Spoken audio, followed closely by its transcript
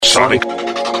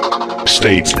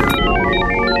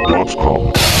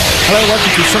SonicState.com. Hello,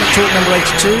 welcome to Sonic Talk number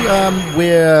 82.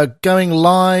 We're going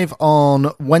live on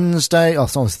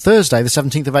on Thursday, the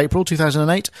 17th of April,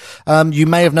 2008. You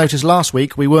may have noticed last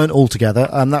week we weren't all together.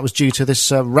 That was due to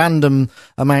this random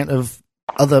amount of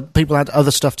other people had other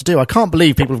stuff to do. I can't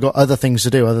believe people have got other things to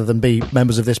do other than be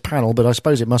members of this panel, but I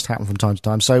suppose it must happen from time to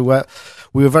time. So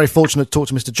we were very fortunate to talk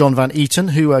to Mr. John Van Eaton,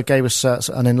 who gave us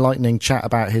an enlightening chat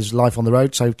about his life on the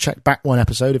road. So check back one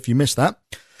episode if you missed that.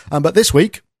 But this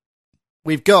week,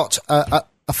 we've got a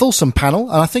fulsome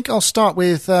panel, and I think I'll start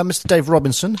with Mr. Dave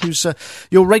Robinson, who's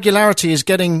your regularity is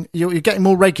you're getting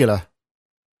more regular.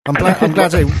 I'm glad to.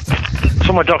 That's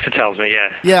what my doctor tells me,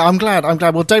 yeah. Yeah, I'm glad.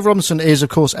 Well, Dave Robinson is, of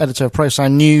course, editor of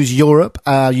ProSound News Europe.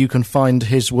 You can find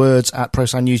his words at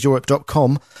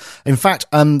prosoundnewseurope.com. In fact,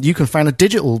 you can find a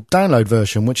digital download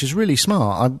version, which is really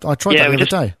smart. I tried that the other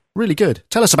day. Really good.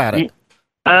 Tell us about it.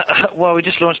 Well, we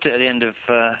just launched it at the end of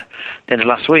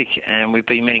last week, and we've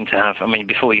been meaning to have. I mean,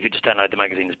 before you could just download the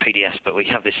magazine as PDFs, but we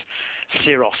have this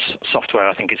Ceros software,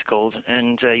 I think it's called,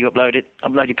 and you upload your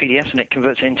PDFs, and it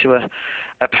converts it into a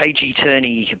pagey,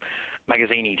 turny,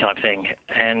 magazine-y type thing,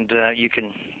 and you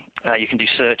can do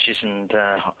searches, and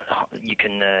you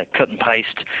can cut and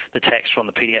paste the text from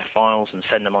the PDF files and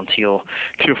send them on to your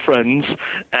friends.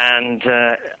 And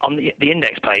on the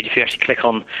index page, if you actually click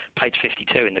on page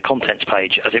 52 in the contents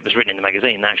page, as it was written in the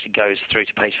magazine, that actually goes through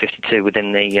to page 52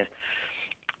 within the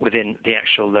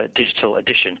actual digital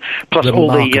edition. Plus, all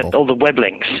the web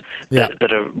links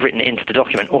that are written into the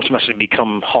document automatically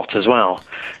become hot as well.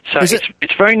 So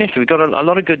it's very nifty. We've got a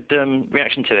lot of good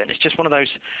reaction to it. And it's just one of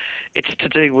those. It's to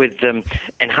do with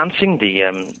enhancing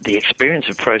the experience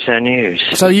of ProSound News.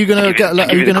 So are you going to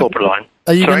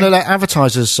Are you going to let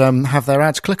advertisers have their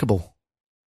ads clickable?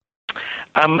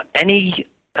 Any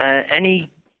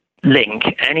link,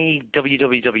 any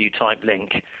www type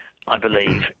link, I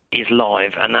believe, is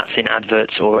live, and that's in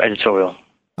adverts or editorial.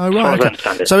 Oh, right.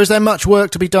 Okay. So is there much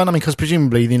work to be done? I mean, because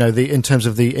presumably, in terms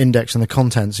of the index and the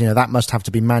contents, that must have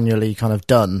to be manually kind of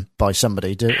done by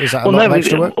somebody. Is that a lot of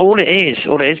extra work? All it is,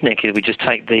 Nick, is we just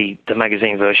take the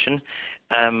magazine version.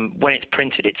 When it's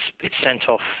printed, it's sent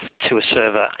off to a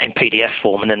server in PDF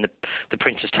form, and then the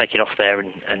printers take it off there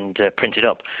and print it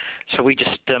up. So we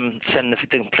just send the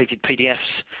completed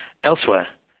PDFs elsewhere.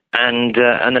 And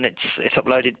then it's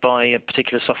uploaded by a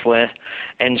particular software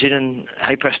engine, and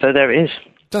hey presto, there it is.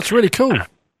 That's really cool.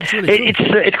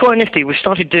 It's quite nifty. We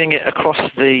started doing it across some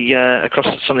of the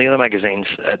other magazines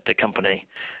at the company,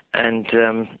 and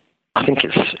I think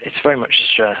it's very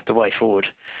much the way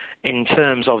forward in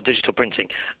terms of digital printing.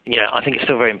 I think it's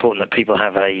still very important that people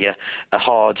have a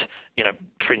hard,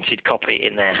 printed copy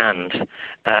in their hand,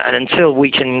 and until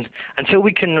we can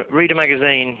read a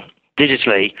magazine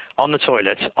digitally on the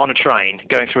toilet, on a train,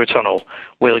 going through a tunnel,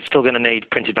 we're still going to need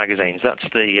printed magazines. That's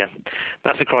the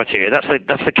criteria.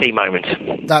 That's the key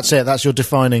moment. That's it. That's your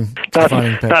defining. That's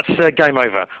game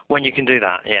over when you can do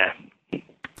that. Yeah.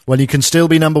 Well, you can still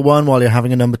be number one while you're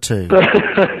having a number two. You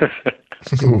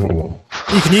can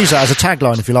use that as a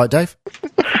tagline if you like, Dave.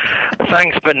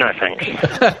 Thanks, but no thanks.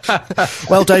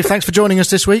 Well, Dave, thanks for joining us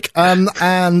this week. And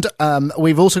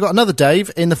we've also got another Dave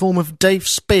in the form of Dave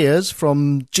Spears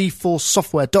from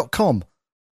GeForceSoftware.com.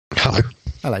 Hello.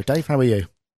 Hello, Dave. How are you?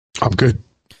 I'm good.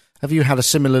 Have you had a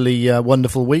similarly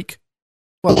wonderful week?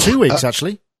 Well, 2 weeks,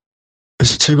 actually.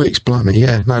 It's 2 weeks, blimey,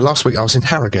 yeah. No, last week I was in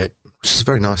Harrogate, which is a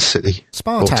very nice city.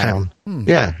 Spa town.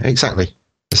 Yeah, exactly.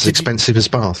 It's expensive as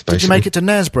Bath, basically. Did you make it to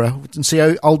Knaresborough and see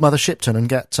Old Mother Shipton and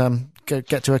get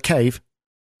to a cave?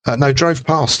 No, drove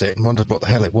past it and wondered what the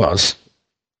hell it was.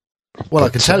 Well, I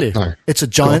can tell you, no. It's a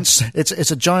giant. It's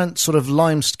a giant sort of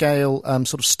lime scale,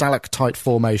 sort of stalactite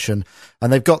formation,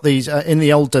 and they've got these in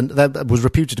the old. There was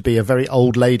reputed to be a very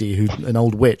old lady an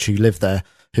old witch who lived there,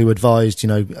 who advised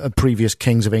previous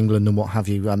kings of England and what have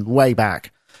you, way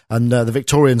back. And the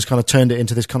Victorians kind of turned it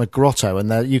into this kind of grotto, and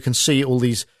there you can see all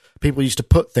these people used to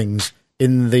put things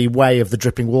in the way of the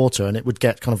dripping water, and it would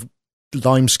get kind of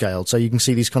lime scaled. So you can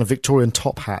see these kind of Victorian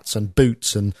top hats and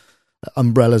boots and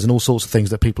umbrellas and all sorts of things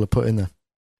that people have put in there.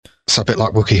 It's a bit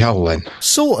like Wookie Hole then.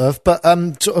 Sort of, but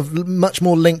sort of much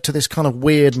more linked to this kind of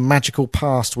weird magical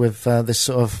past with this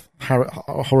sort of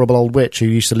horrible old witch who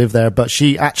used to live there, but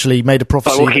she actually made a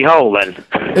prophecy. Oh, Wookie Hole then.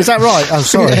 Is that right? Oh,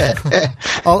 sorry.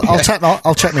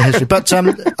 I'll check my history. But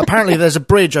apparently there's a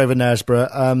bridge over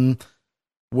Knaresborough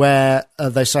where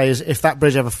they say if that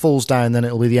bridge ever falls down, then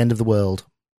it'll be the end of the world.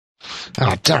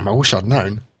 Oh, damn, I wish I'd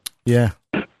known. Yeah.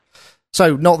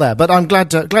 So, not there, but I'm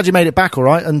glad you made it back all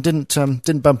right and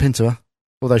didn't bump into her.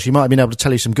 Although she might have been able to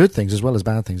tell you some good things as well as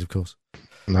bad things, of course.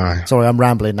 No. Sorry, I'm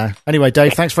rambling now. Anyway,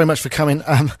 Dave, thanks very much for coming.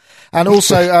 And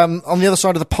also, on the other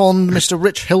side of the pond, Mr.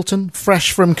 Rich Hilton,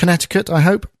 fresh from Connecticut, I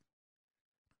hope.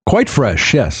 Quite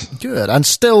fresh, yes. Good, and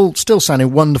still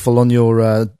sounding wonderful on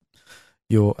your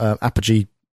Apogee.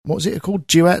 What was it called?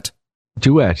 Duet.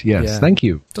 Duet, yes. Yeah. Thank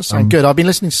you. Does sound good. I've been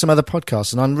listening to some other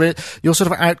podcasts, and you're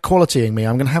sort of out-qualitying me.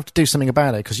 I'm going to have to do something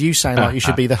about it, because you sound like you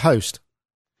should be the host.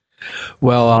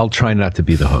 Well, I'll try not to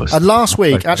be the host. And last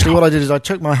week, actually, what I did is I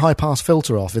took my high-pass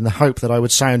filter off in the hope that I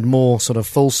would sound more sort of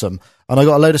fulsome, and I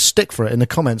got a load of stick for it in the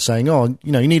comments saying, "Oh,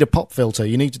 you need a pop filter.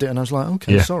 You need to do it." And I was like,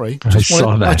 "Okay, sorry.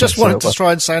 I just wanted to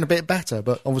try and sound a bit better,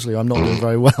 but obviously I'm not doing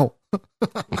very well."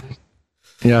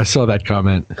 Yeah, I saw that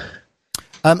comment.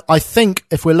 I think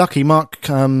if we're lucky, Mark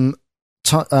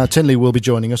Tinley will be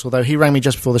joining us, although he rang me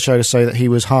just before the show to say that he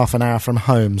was half an hour from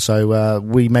home, so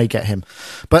we may get him.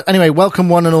 But anyway, welcome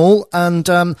one and all, and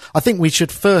I think we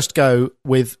should first go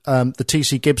with the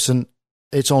TC Gibson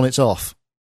It's On, It's Off,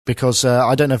 because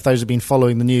I don't know if those have been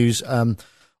following the news.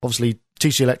 Obviously,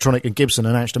 TC Electronic and Gibson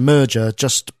announced a merger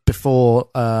just before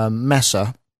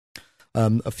Mesa,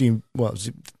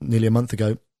 nearly a month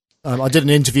ago. I did an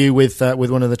interview with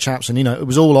one of the chaps, and it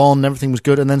was all on, everything was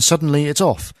good, and then suddenly it's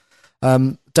off.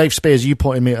 Dave Spears, you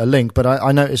pointed me at a link, but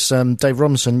I noticed, Dave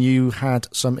Robinson, you had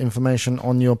some information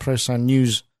on your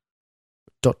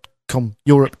ProSoundNews.com,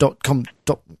 Europe.com,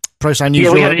 ProSound News.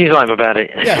 Yeah, we had a newsline about it.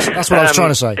 Yes, that's what I was trying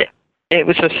to say. It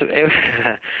was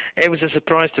a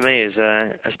surprise to me as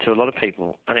to a lot of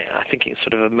people, and I think it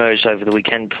sort of emerged over the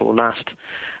weekend before last.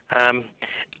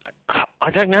 I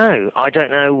don't know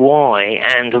why,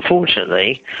 and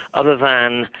unfortunately, other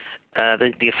than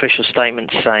the official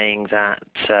statement saying that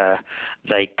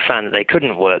they found that they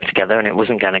couldn't work together and it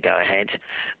wasn't going to go ahead,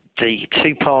 the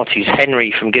two parties,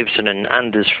 Henry from Gibson and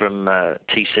Anders from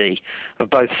TC, have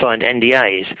both signed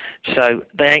NDAs, so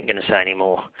they ain't going to say any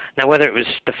more. Now, whether it was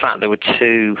the fact there were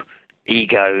two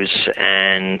egos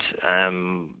and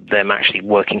them actually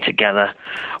working together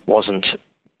wasn't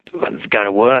going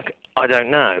to work, I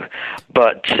don't know.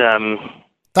 But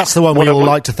that's the one we all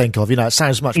like to think of. It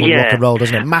sounds much more rock and roll,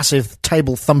 doesn't it? Massive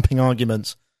table-thumping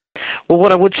arguments. Well,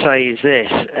 what I would say is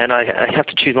this, and I have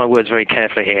to choose my words very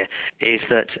carefully here, is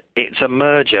that it's a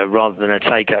merger rather than a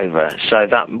takeover. So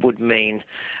that would mean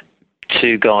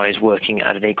two guys working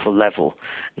at an equal level.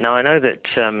 Now, I know that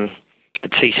the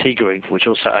TC Group, which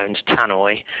also owns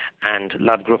Tannoy and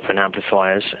Ladgruppen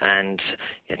amplifiers and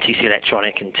TC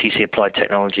Electronic and TC Applied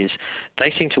Technologies,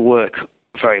 they seem to work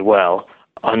very well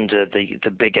under the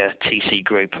bigger TC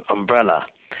Group umbrella.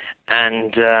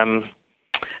 And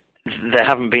there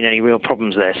haven't been any real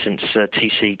problems there since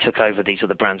TC took over these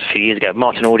other brands a few years ago.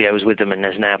 Martin Audio was with them and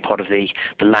is now part of the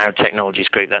Loud Technologies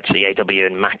Group. That's the AW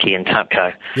and Mackie and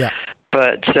Tapco. Yeah.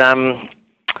 But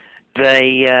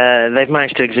they've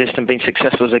managed to exist and been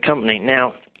successful as a company.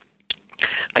 Now,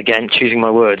 again, choosing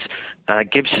my words,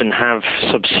 Gibson have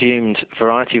subsumed a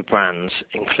variety of brands,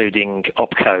 including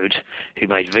Opcode, who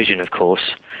made Vision, of course,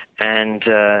 and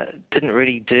didn't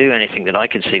really do anything that I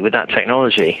could see with that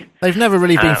technology. They've never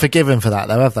really been forgiven for that,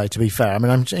 though, have they, to be fair? I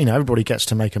mean, everybody gets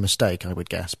to make a mistake, I would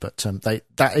guess, but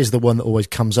that is the one that always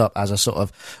comes up as a sort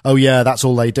of, oh, yeah, that's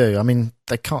all they do. I mean,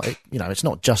 they can't, it's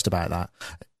not just about that,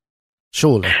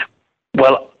 surely.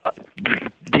 Well,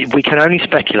 we can only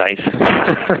speculate.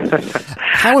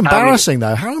 How embarrassing,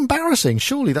 though. How embarrassing.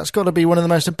 Surely that's got to be one of the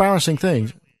most embarrassing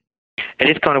things. It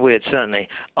is kind of weird, certainly.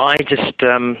 I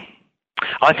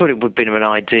thought it would have been an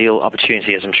ideal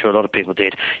opportunity, as I'm sure a lot of people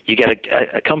did. You get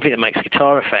a company that makes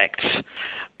guitar effects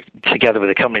together with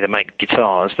a company that makes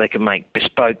guitars. They could make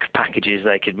bespoke packages.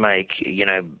 They could make,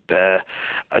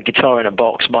 a guitar in a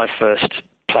box, my first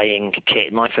playing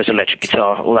kit, my first electric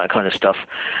guitar, all that kind of stuff.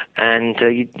 And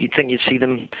you'd think you'd see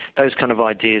those kind of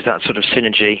ideas, that sort of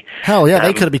synergy. Hell yeah,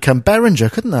 they could have become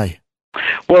Behringer, couldn't they?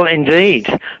 Well, indeed.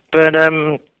 But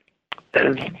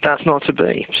that's not to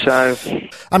be. So,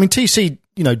 I mean, TC,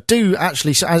 do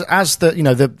actually, as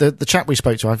the chap we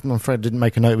spoke to, I'm afraid I didn't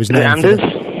make a note of his name. Anders?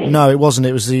 No, it wasn't.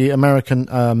 It was the American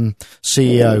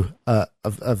CEO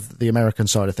of the American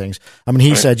side of things. I mean,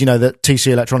 he said, that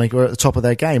TC Electronic were at the top of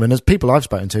their game, and as people I've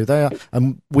spoken to, they are,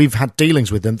 and we've had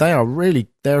dealings with them. they're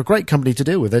a great company to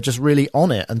deal with. They're just really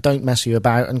on it and don't mess you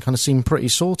about and kind of seem pretty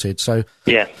sorted. So,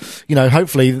 yeah,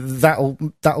 hopefully that'll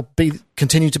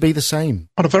continue to be the same.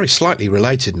 On a very slightly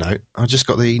related note, I just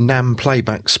got the NAMM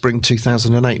Playback Spring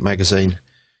 2008 magazine.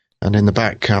 And in the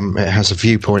back, it has a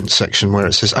viewpoint section where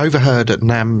it says, overheard at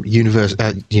NAMM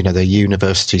the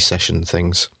university session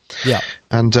things.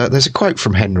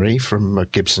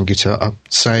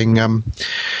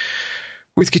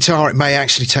 With guitar, it may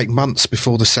actually take months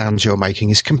before the sound you're making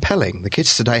is compelling. The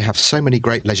kids today have so many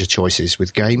great leisure choices.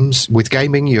 With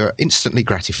gaming, you're instantly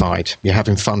gratified. You're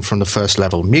having fun from the first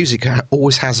level. Music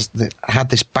always has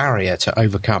had this barrier to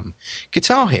overcome.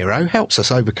 Guitar Hero helps us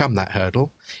overcome that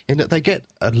hurdle in that they get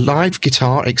a live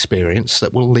guitar experience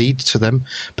that will lead to them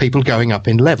people going up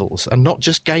in levels, and not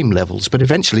just game levels, but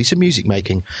eventually to music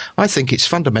making. I think it's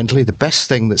fundamentally the best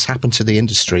thing that's happened to the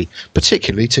industry,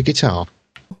 particularly to guitar.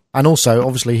 And also,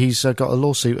 obviously, he's got a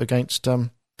lawsuit against the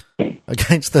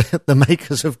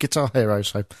makers of Guitar Hero.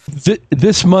 So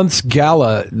this month's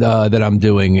gala that I'm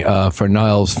doing for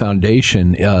Niles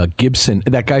Foundation, Gibson,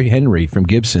 that guy Henry from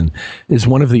Gibson, is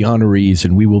one of the honorees,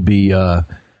 and we will be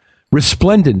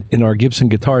resplendent in our Gibson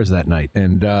guitars that night.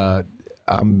 And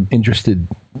I'm interested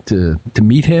to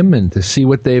meet him and to see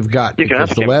what they've got. You can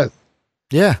ask him.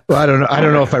 Yeah. Well, I don't know. I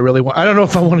don't know if I really want. I don't know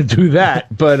if I want to do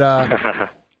that, but.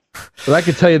 But I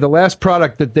can tell you the last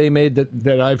product that they made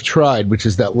that I've tried, which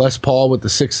is that Les Paul with the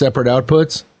 6 separate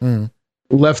outputs,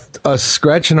 left us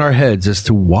scratching our heads as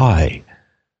to why.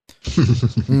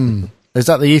 Is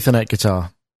that the Ethernet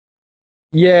guitar?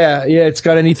 Yeah, it's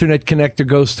got an Ethernet connector,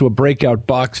 goes to a breakout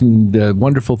box, and the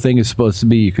wonderful thing is supposed to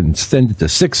be you can send it to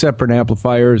 6 separate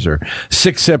amplifiers or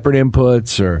 6 separate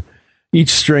inputs, or each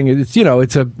string. It's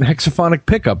it's a hexaphonic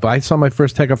pickup. I saw my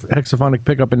first hexaphonic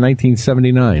pickup in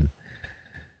 1979.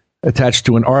 Attached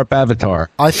to an ARP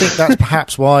Avatar. I think that's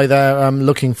perhaps why they're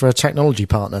looking for a technology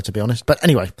partner, to be honest. But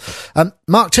anyway,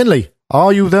 Mark Tinley,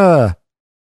 are you there?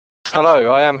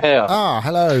 Hello, I am here.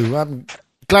 Hello. I'm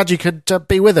glad you could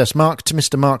be with us.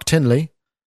 Mr. Mark Tinley,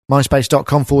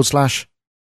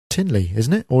 myspace.com/Tinley,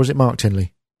 isn't it? Or is it Mark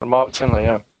Tinley? Mark Tinley,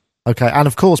 yeah. Okay, and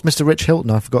of course, Mr. Rich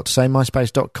Hilton, I forgot to say,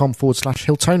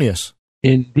 myspace.com/Hiltonius.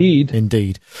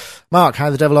 Indeed. Mark, how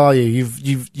the devil are you?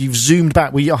 You've zoomed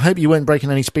back. I hope you weren't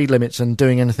breaking any speed limits and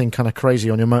doing anything kind of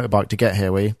crazy on your motorbike to get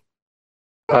here, were you?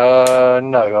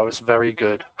 No, I was very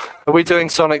good. Are we doing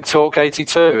Sonic Talk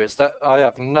 82? I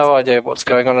have no idea what's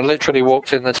going on. I literally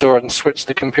walked in the door and switched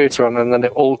the computer on, and then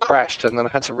it all crashed, and then I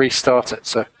had to restart it.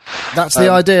 So that's the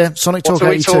idea. Sonic Talk 82.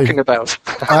 What are we talking about?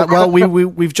 Well,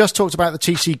 we've just talked about the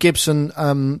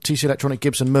TC Electronic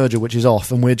Gibson merger, which is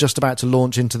off, and we're just about to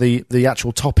launch into the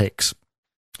actual topics.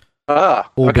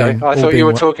 Okay. I thought you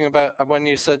were talking about when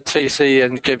you said TC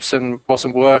and Gibson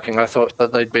wasn't working. I thought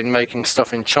that they'd been making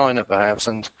stuff in China, perhaps,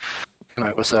 and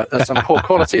it was some poor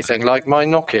quality thing, like my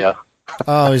Nokia.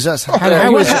 Oh, is that?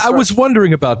 I was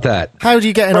wondering about that. How do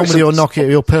you get on with your Nokia,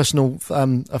 your personal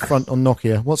affront on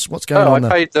Nokia? What's going on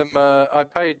there? I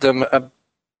paid them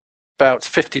about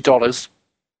 $50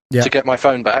 to get my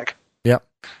phone back. Yeah.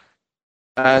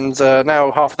 And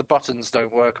now half the buttons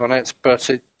don't work on it, but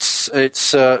it's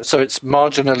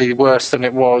marginally worse than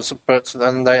it was. But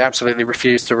then they absolutely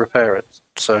refuse to repair it.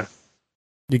 So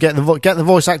you get the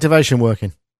voice activation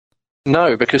working?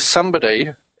 No, because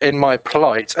somebody in my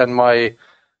plight and my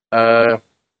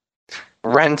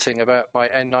ranting about my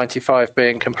N95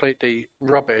 being completely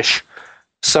rubbish,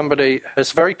 somebody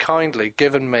has very kindly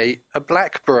given me a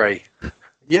BlackBerry.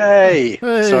 Yay!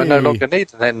 Hey. So I no longer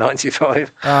need an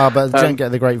N95. But don't get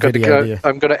the great video, do you?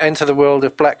 I'm going to enter the world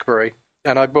of BlackBerry,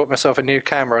 and I bought myself a new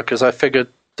camera because I figured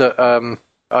that the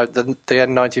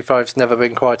N95's never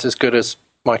been quite as good as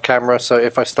my camera, so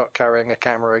if I start carrying a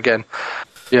camera again...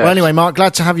 Yes. Well, anyway, Mark,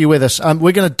 glad to have you with us.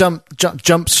 We're going to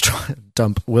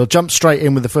We'll jump straight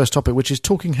in with the first topic, which is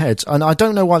Talking Heads. And I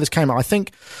don't know why this came out. I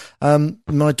think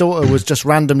my daughter was just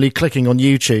randomly clicking on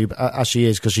YouTube, as she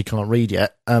is because she can't read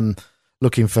yet,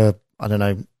 looking for, I don't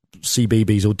know,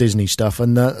 CBeebies or Disney stuff.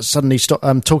 And suddenly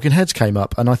Talking Heads came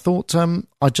up. And I thought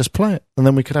I'd just play it and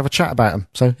then we could have a chat about them.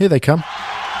 So here they come.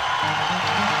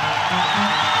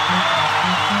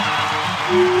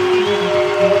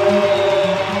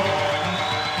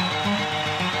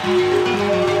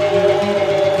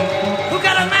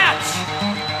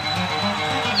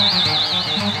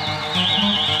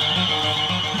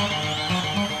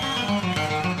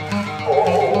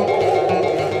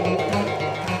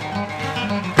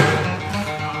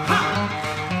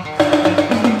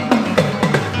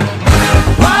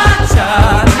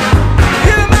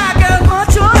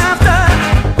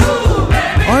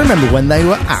 I remember when they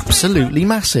were absolutely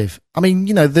massive. I mean,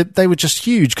 they were just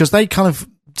huge because they kind of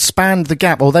spanned the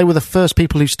gap, or they were the first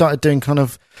people who started doing kind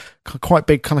of quite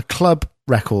big kind of club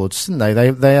records, didn't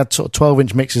they? They had sort of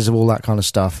 12-inch mixes of all that kind of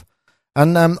stuff.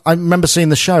 And I remember seeing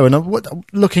the show and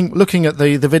looking at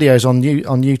the videos on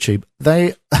YouTube.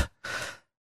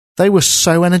 They were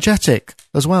so energetic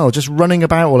as well, just running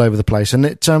about all over the place. And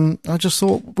I just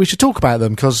thought we should talk about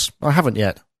them because I haven't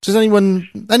yet. Does anyone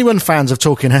fans of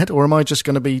Talking Head, or am I just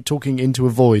going to be talking into a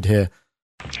void here?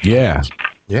 Yeah.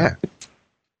 Yeah.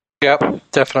 Yep,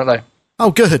 definitely.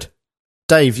 Oh, good.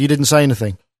 Dave, you didn't say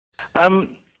anything.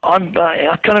 I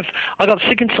got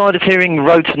sick and tired of hearing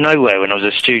 "Road to Nowhere" when I was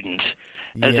a student,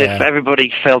 as if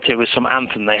everybody felt it was some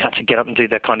anthem they had to get up and do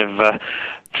their kind of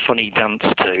funny dance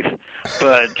to.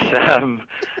 But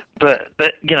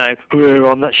you know, we're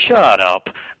on that. Shut up.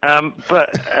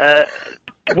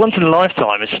 Once in a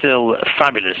Lifetime is still a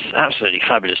fabulous, absolutely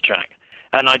fabulous track,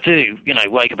 and I do, you know,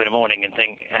 wake up in the morning and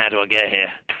think, how do I get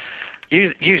here?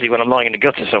 Usually when I'm lying in the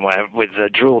gutter somewhere with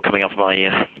drool coming off my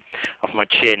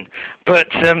chin. But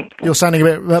you're sounding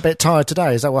a bit tired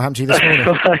today. Is that what happened to you this morning?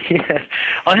 Yeah,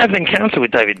 I had an encounter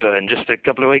with David Byrne just a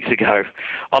couple of weeks ago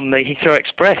on the Heathrow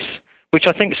Express, which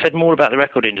I think said more about the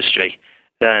record industry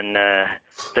than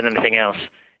anything else.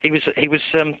 He was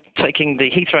taking the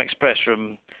Heathrow Express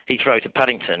from Heathrow to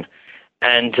Paddington.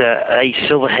 And a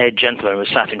silver-haired gentleman was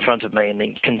sat in front of me, and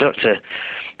the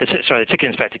ticket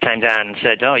inspector came down and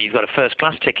said, "Oh, you've got a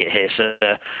first-class ticket here,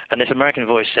 sir." And this American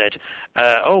voice said,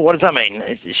 "Oh, what does that mean?"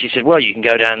 She said, "Well, you can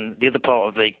go down the other part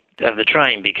of the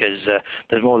train because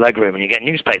there's more legroom and you get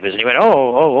newspapers." And he went,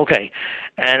 "Oh, okay."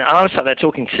 And I was sat there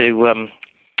talking to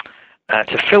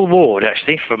Phil Ward,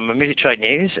 actually, from Music Trade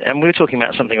News, and we were talking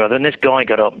about something or other, and this guy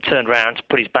got up, turned around,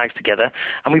 put his bags together,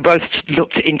 and we both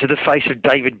looked into the face of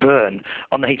David Byrne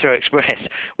on the Heathrow Express,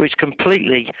 which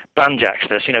completely banjaxed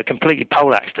us, you know, completely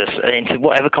poleaxed us into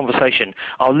whatever conversation.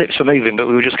 Our lips were moving, but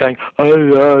we were just going,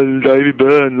 "Oh, David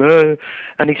Byrne,"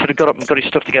 and he sort of got up and got his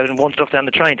stuff together and wandered off down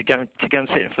the train to go and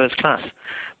sit in first class.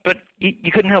 But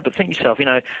you couldn't help but think yourself, you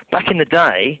know, back in the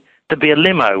day, there'd be a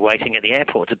limo waiting at the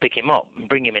airport to pick him up and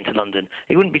bring him into London.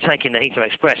 He wouldn't be taking the Heathrow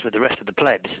Express with the rest of the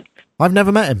plebs. I've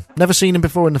never met him, never seen him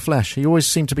before in the flesh. He always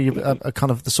seemed to be a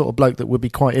kind of the sort of bloke that would be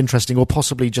quite interesting or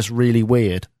possibly just really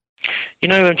weird. You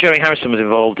know, Jerry Harrison was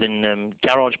involved in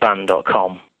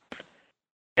GarageBand.com.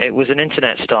 It was an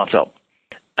internet startup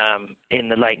in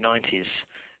the late 90s.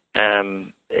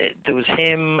 There was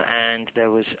him, and there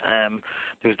was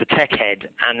the tech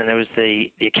head, and then there was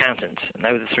the accountant, and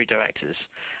they were the three directors.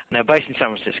 And they were based in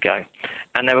San Francisco,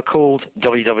 and they were called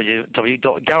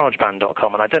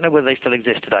www.garageband.com. And I don't know whether they still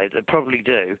exist today. They probably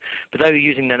do, but they were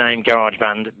using the name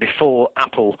GarageBand before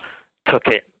Apple took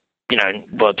it, you know,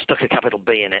 well, stuck a capital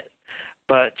B in it.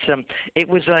 But it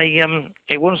was one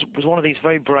of these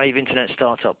very brave internet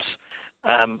startups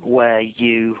where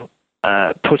you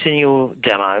put in your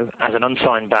demo as an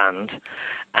unsigned band,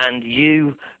 and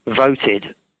you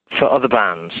voted for other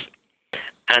bands.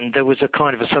 And there was a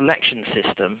kind of a selection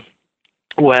system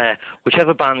where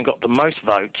whichever band got the most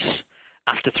votes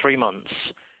after 3 months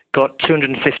got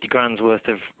 250 grand's worth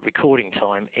of recording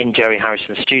time in Jerry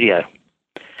Harrison's studio,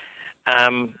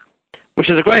 which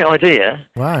is a great idea.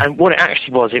 Wow. And what it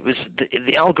actually was, it was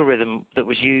the algorithm that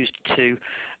was used to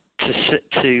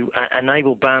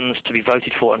enable bands to be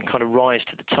voted for and kind of rise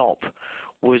to the top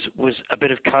was a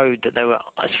bit of code that they were,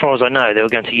 as far as I know, they were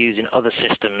going to use in other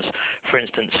systems. For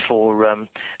instance, to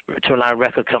allow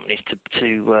record companies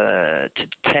to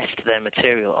test their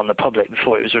material on the public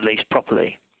before it was released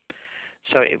properly.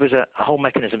 So it was a whole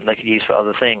mechanism they could use for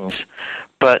other things.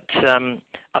 But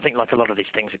I think, like a lot of these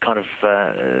things, it kind of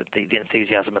the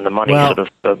enthusiasm and the money sort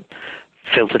of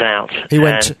filtered out. He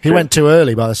went too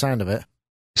early by the sound of it.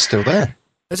 Still there.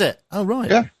 Is it? Oh, right.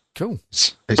 Yeah. Cool.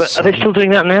 But are they still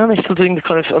doing that now? Are they still doing the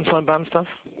kind of unsigned band stuff?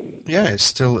 Yeah, it's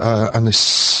still, and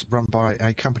it's run by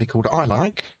a company called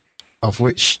iLike, of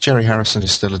which Jerry Harrison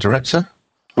is still a director.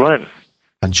 Right.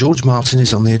 And George Martin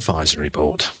is on the advisory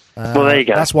board. Well, there you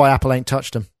go. That's why Apple ain't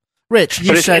touched them. Rich,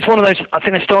 it's one of those. I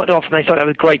think they started off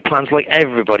with great plans, like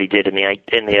everybody did in the late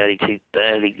 90s,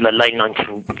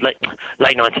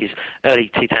 early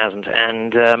 2000s,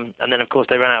 and then of course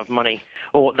they ran out of money,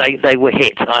 or they were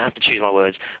hit. I have to choose my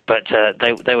words, but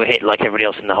they were hit like everybody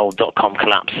else in the whole .com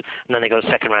collapse, and then they got a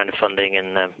second round of funding,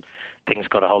 and things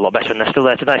got a whole lot better, and they're still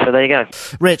there today. So there you go.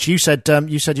 Rich, you said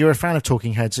you're a fan of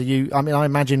Talking Heads. Are you? I mean, I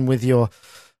imagine with your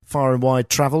far and wide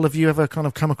travel, have you ever kind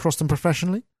of come across them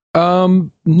professionally?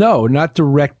 No, not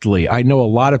directly. I know a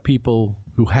lot of people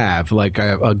who have. Like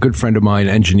a good friend of mine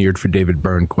engineered for David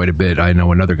Byrne quite a bit. I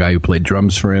know another guy who played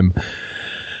drums for him.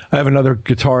 I have another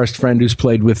guitarist friend who's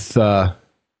played with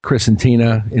Chris and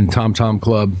Tina in Tom Tom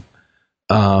Club.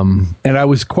 And I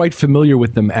was quite familiar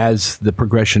with them as the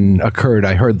progression occurred.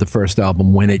 I heard the first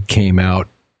album when it came out.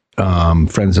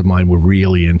 Friends of mine were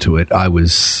really into it. I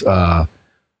was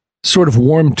sort of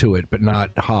warm to it, but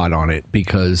not hot on it,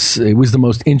 because it was the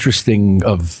most interesting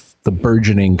of the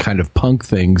burgeoning kind of punk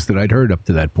things that I'd heard up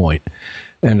to that point.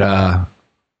 And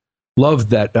loved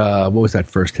that, what was that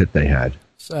first hit they had?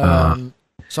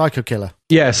 Psycho Killer.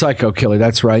 Yeah, Psycho Killer,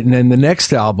 that's right. And then the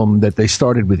next album that they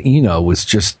started with Eno was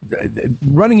just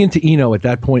running into Eno at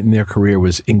that point in their career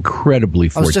was incredibly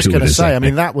fortuitous. I was just going to say, I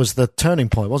mean, that was the turning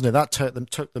point, wasn't it? That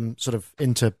took them sort of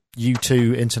into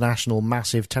U2 international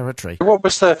massive territory. What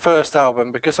was their first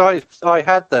album? Because I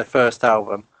had their first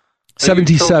album.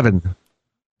 77.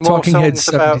 Talking Heads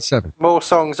 77. More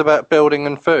songs about building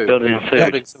and food.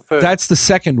 Buildings and food. That's the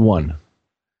second one.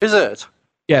 Is it?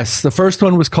 Yes, the first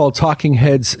one was called Talking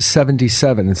Heads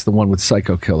 77. It's the one with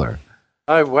Psycho Killer.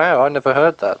 Oh, wow, I never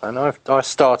heard that. And I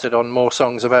started on More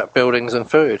Songs About Buildings and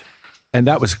Food. And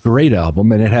that was a great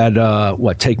album. And it had,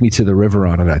 Take Me to the River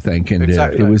on it, I think. And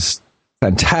exactly. It was a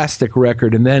fantastic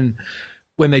record. And then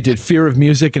when they did Fear of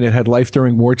Music, and it had Life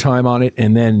During Wartime on it.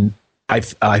 And then I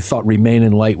thought Remain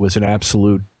in Light was an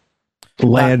absolute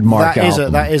landmark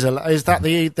album. Is that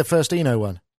the first Eno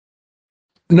one?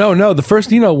 No. The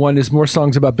first Eno one is More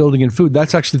Songs About Building and Food.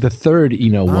 That's actually the third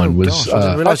Eno one. Gosh, I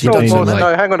didn't realise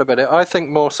no, hang on a minute. I think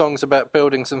More Songs About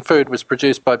Buildings and Food was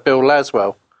produced by Bill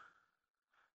Laswell,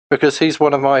 because he's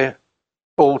one of my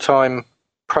all-time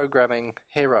programming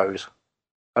heroes.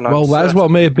 And Laswell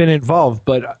may have been involved,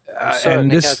 but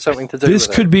and this had something to do this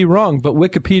with could be wrong. But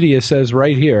Wikipedia says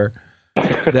right here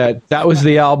that was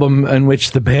the album in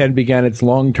which the band began its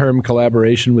long-term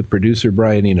collaboration with producer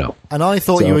Brian Eno. And I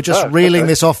thought you were just reeling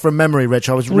this off from memory, Rich.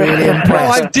 I was really impressed.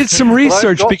 Well, I did some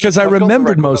research because I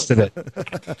remembered most of it.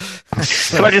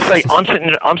 Can I just say,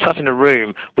 I'm sat in a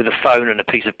room with a phone and a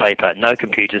piece of paper, no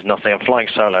computers, nothing. I'm flying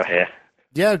solo here.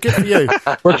 Yeah, good for you.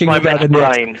 Working my without a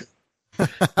brain. net.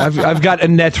 I've got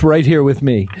Annette right here with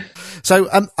me. So,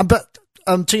 but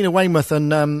Tina Weymouth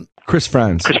and Chris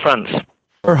Frantz.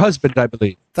 Her husband, I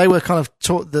believe. They were kind of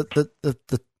taught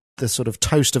the sort of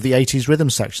toast of the 80s rhythm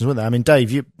sections, weren't they? I mean,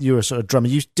 Dave, you were a sort of drummer.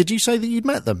 Did you say that you'd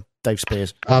met them, Dave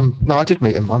Spears? No, I did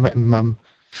meet him. I met him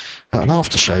at an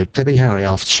after show, Debbie Harry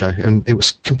after show, and it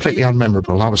was completely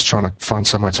unmemorable. I was trying to find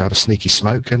somewhere to have a sneaky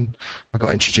smoke, and I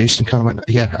got introduced and kind of went,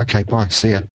 yeah, okay, bye,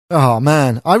 see ya. Oh,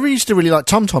 man. I used to really like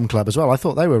Tom Tom Club as well. I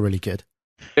thought they were really good.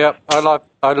 Yeah, I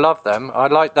love them. I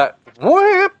like that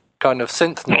whoop kind of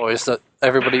synth noise that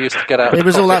everybody used to get out. It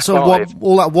was all that sort of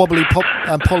all that wobbly pop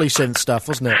and polysynth stuff,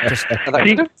 wasn't it? Just,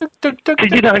 Could you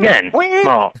do that again,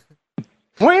 Mark?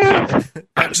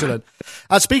 Excellent.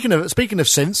 Speaking of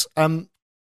synths,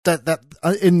 that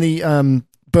in the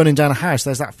Burning Down a House,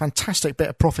 there's that fantastic bit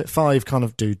of Prophet 5 kind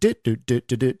of do.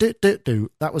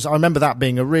 That was, I remember that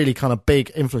being a really kind of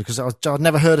big influence, because I'd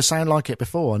never heard a sound like it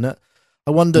before, and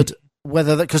I wondered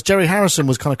whether that, because Jerry Harrison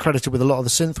was kind of credited with a lot of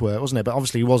the synth work, wasn't it? But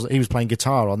obviously he was playing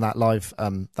guitar on that live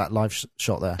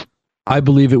shot there. I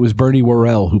believe it was Bernie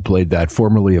Worrell who played that,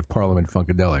 formerly of Parliament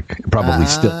Funkadelic, probably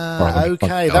still.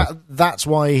 Okay, that's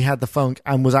why he had the funk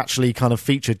and was actually kind of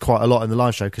featured quite a lot in the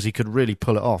live show, because he could really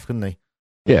pull it off, couldn't he?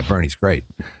 Yeah, Bernie's great.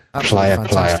 Player.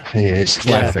 He is.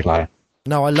 Player.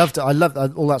 No, I loved it. I loved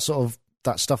all that sort of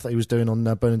that stuff that he was doing on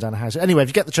Burning Down a House. Anyway, if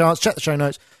you get the chance, check the show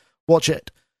notes, watch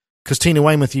it, because Tina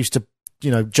Weymouth used to,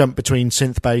 jump between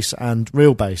synth bass and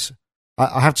real bass.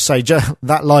 I have to say,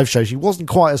 that live show, she wasn't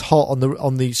quite as hot on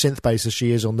the synth bass as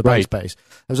she is on the bass bass.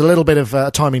 There was a little bit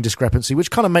of timing discrepancy, which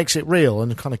kind of makes it real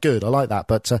and kind of good. I like that,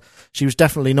 but she was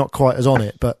definitely not quite as on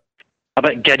it. But I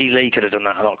bet Geddy Lee could have done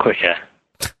that a lot quicker.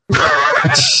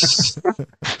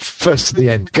 First to the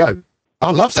end, go. I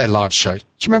love their live show. Do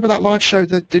you remember that live show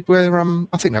that did where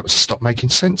I think that was Stop Making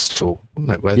Sense tour,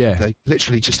 wasn't it? Where they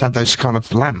literally just had those kind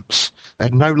of lamps. They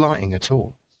had no lighting at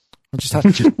all.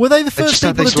 Were they the first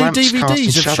people to do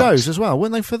DVDs of shows as well?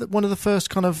 Weren't they one of the first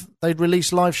kind of, they'd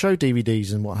release live show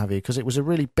DVDs and what have you? Because it was a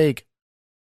really big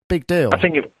deal. I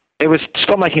think it was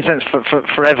Stop Making Sense for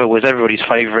forever was everybody's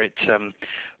favourite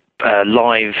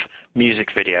live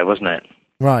music video, wasn't it?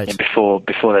 Right. Before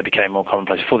they became more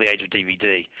commonplace, before the age of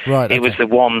DVD. Right. It was the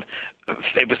one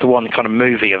kind of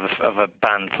movie of a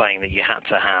band playing that you had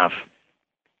to have.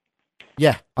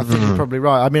 Yeah, I think you're probably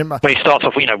right. I mean, when he starts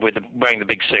off, with wearing the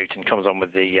big suit and comes on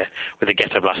with the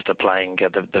Ghetto Blaster playing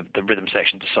the rhythm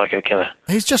section to Psycho Killer.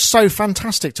 He's just so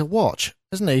fantastic to watch,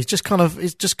 isn't he? He's just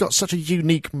got such a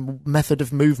unique method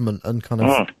of movement and kind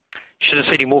of. Should have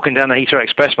seen him walking down the Heathrow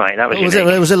Express, mate. That was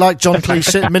was it like John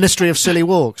Cleese Ministry of Silly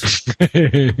Walks? Like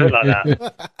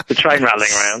that. The train rattling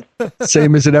around.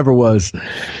 Same as it ever was.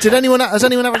 Has anyone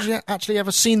actually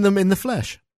ever seen them in the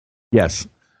flesh? Yes.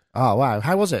 Oh wow!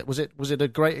 How was it? Was it a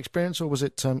great experience, or was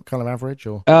it kind of average?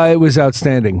 Or It was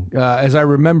outstanding. As I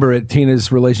remember it, Tina's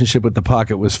relationship with the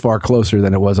Pocket was far closer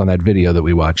than it was on that video that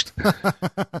we watched.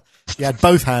 you had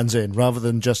both hands in rather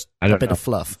than just a bit of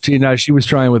fluff. She was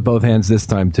trying with both hands this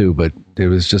time too, but it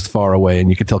was just far away, and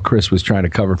you could tell Chris was trying to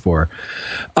cover for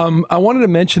her. I wanted to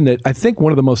mention that I think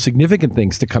one of the most significant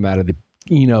things to come out of the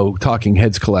Talking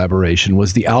Heads collaboration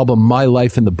was the album My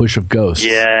Life in the Bush of Ghosts,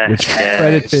 which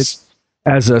credited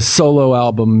as a solo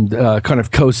album, kind of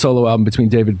co-solo album between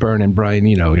David Byrne and Brian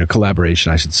Eno,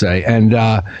 collaboration, I should say. And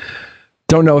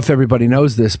don't know if everybody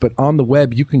knows this, but on the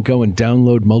web you can go and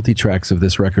download multi-tracks of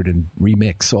this record and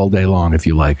remix all day long if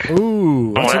you like.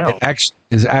 Ooh, wow. It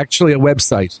is actually a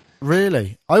website.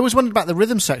 Really? I always wondered about the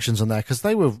rhythm sections on there because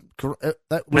they were... They're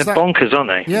bonkers, aren't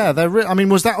they? Yeah,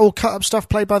 was that all cut-up stuff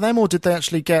played by them, or did they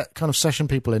actually get kind of session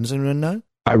people in? Does anyone know?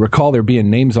 I recall there being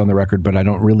names on the record, but I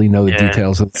don't really know the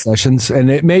details of the sessions.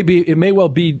 And it may well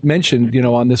be mentioned,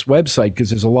 on this website because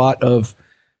there's a lot of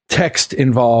text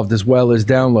involved as well as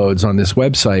downloads on this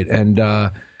website.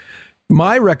 And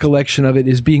my recollection of it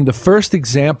is being the first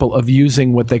example of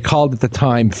using what they called at the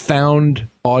time found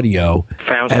audio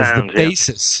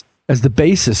as the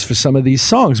basis for some of these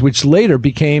songs, which later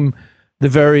became the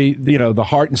very, the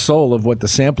heart and soul of what the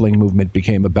sampling movement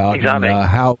became about. Exactly. And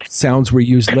how sounds were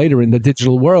used later in the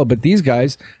digital world. But these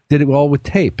guys did it all with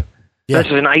tape. Yeah.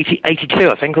 This was in 82,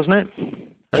 I think, wasn't it?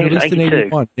 I think it was 82.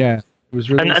 81. Yeah. It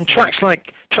was really and tracks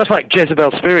like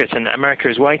Jezebel Spirit and America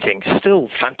is Waiting, still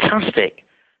fantastic.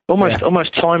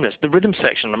 Almost timeless. The rhythm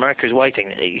section on America is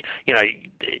Waiting,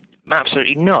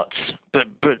 absolutely nuts, but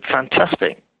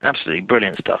fantastic. Absolutely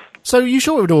brilliant stuff. So you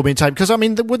sure it would all been taped? Because,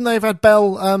 wouldn't they have had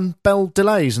Bell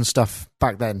delays and stuff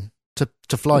back then to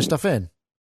fly stuff in?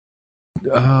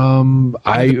 My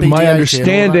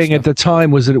understanding at the time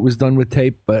was that it was done with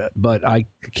tape, but I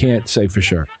can't say for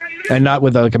sure. And not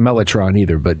with like a Mellotron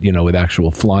either, but, with actual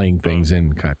flying things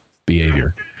in kind of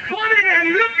behavior. Funny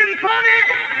and looking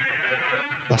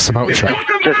funny. That's the multi-track.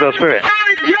 Jezebel Spirit. On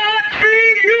your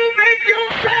feet, you make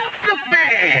yourself the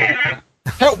man.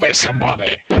 Help me,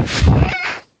 somebody.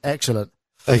 Excellent.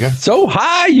 There you go. So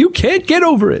high, you can't get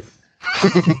over it.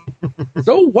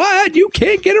 So wide, you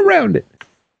can't get around it.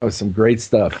 That was some great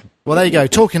stuff. Well, there you go.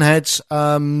 Talking Heads,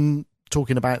 talking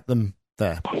about them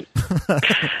there. I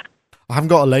haven't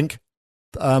got a link,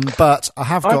 but I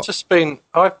have got...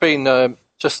 I've been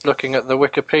just looking at the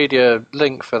Wikipedia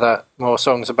link for that, More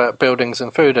Songs About Buildings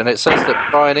and Food, and it says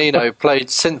that Brian Eno played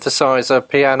synthesizer,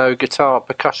 piano, guitar,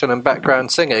 percussion and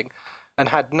background singing, and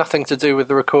had nothing to do with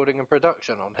the recording and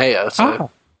production on here.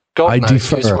 So God knows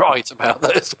who's right about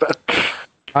this. But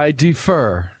I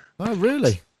defer. Oh,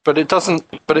 really? But it doesn't.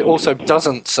 But it also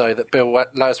doesn't say that Bill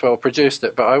Laswell produced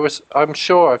it. But I'm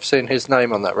sure I've seen his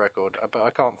name on that record, but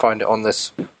I can't find it on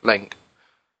this link,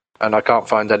 and I can't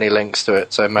find any links to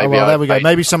it. So maybe. There we go.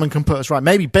 Maybe someone can put us right.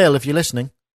 Maybe Bill, if you're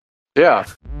listening. Yeah.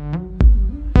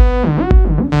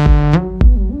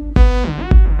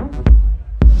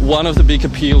 One of the big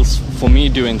appeals for me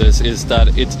doing this is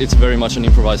that it's very much an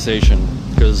improvisation,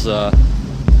 because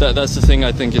that's the thing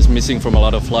I think is missing from a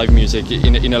lot of live music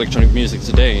in electronic music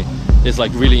today. Is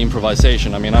like really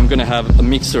improvisation. I'm going to have a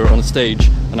mixer on stage,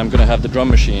 and I'm going to have the drum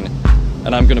machine,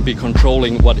 and I'm going to be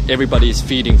controlling what everybody is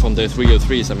feeding from their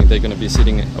 303s. They're going to be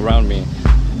sitting around me,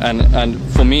 and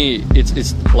for me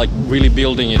it's like really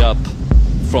building it up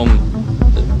from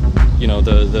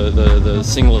the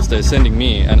signals they're sending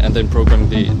me, and then programming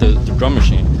the drum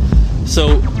machine.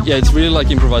 So yeah, it's really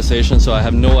like improvisation. So I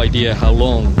have no idea how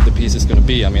long the piece is going to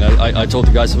be. I told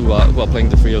the guys who are playing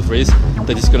the 303s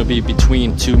that it's going to be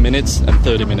between 2 minutes and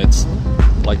 30 minutes.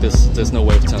 Like there's no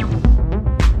way of telling.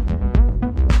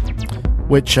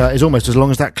 Which is almost as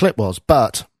long as that clip was,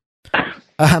 but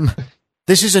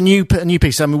this is a new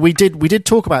piece. We did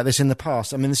talk about this in the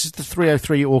past. This is the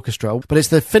 303 Orchestra, but it's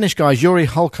the Finnish guy Juri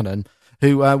Halkkonen,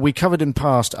 who we covered in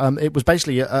past. It was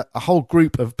basically a whole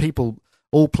group of people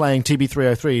all playing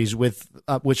TB303s with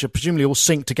which are presumably all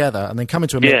synced together and then come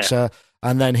into a mixer,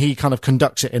 and then he kind of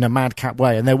conducts it in a madcap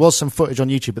way. And there was some footage on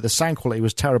YouTube, but the sound quality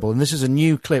was terrible. And this is a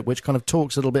new clip which kind of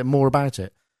talks a little bit more about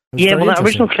it. Yeah, well, that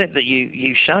original clip that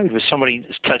you showed was somebody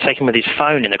taken with his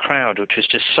phone in the crowd, which was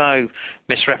just so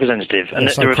misrepresentative. And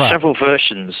there are several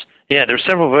versions. Yeah, there are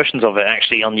several versions of it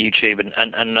actually on YouTube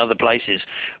and other places,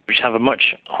 which have a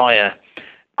much higher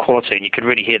quality, and you could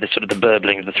really hear the sort of the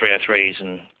burbling of the 303s.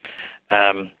 And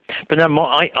but no,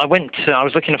 I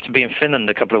was lucky enough to be in Finland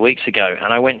a couple of weeks ago,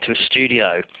 and I went to a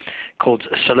studio called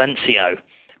Silencio,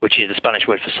 which is the Spanish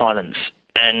word for silence.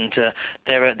 And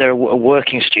they're a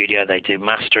working studio. They do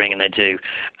mastering and they do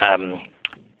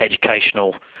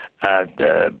educational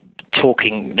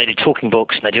talking. They do talking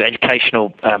books, and they do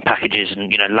educational packages,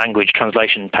 and language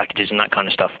translation packages, and that kind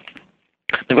of stuff.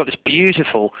 They've got this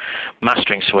beautiful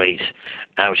mastering suite,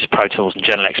 which is Pro Tools and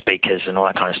Genelec speakers and all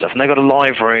that kind of stuff. And they've got a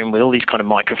live room with all these kind of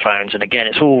microphones. And again,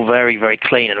 it's all very, very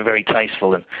clean and very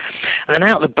tasteful. And then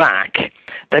out the back,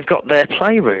 they've got their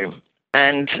playroom.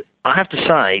 And I have to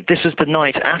say, this was the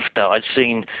night after I'd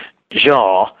seen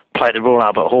Jar play at the Royal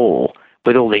Albert Hall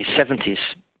with all these 70s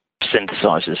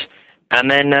synthesizers. And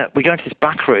then we go into this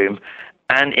back room,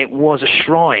 and it was a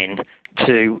shrine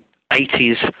to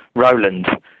 80s Roland.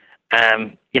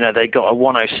 They got a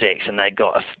 106, and they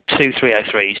got two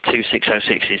 303s, two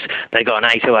 606s. They got an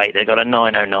 808. They got a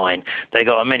 909. They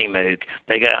got a Mini Moog.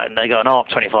 They got an ARP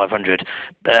 2500.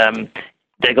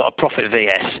 They got a Prophet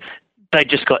VS. They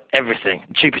just got everything.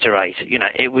 Jupiter 8.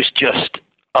 It was just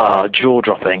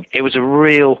jaw-dropping. It was a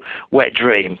real wet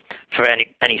dream for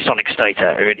any Sonic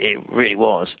Stater. It really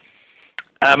was.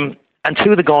 And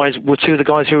two of the guys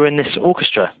who were in this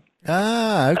orchestra.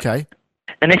 Ah, okay.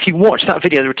 And if you watch that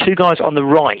video, there are two guys on the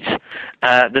right.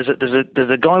 There's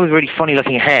a guy with really funny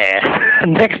looking hair,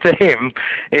 and next to him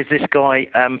is this guy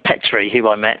Petri, who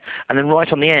I met, and then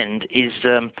right on the end is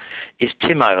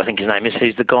Timo, I think his name is,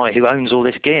 who's the guy who owns all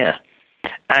this gear.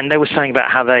 And they were saying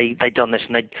about how they'd done this,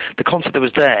 and the concert that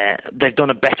was there, they've done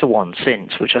a better one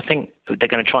since, which I think they're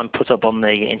going to try and put up on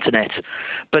the internet.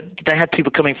 But they had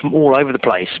people coming from all over the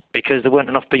place because there weren't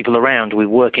enough people around with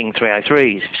working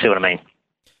 303s, if you see what I mean.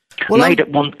 Well, at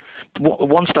one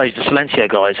stage, the Silencio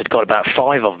guys had got about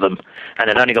 5 of them, and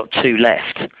had only got 2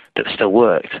 left that still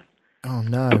worked. Oh,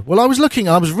 no. Well, I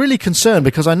was really concerned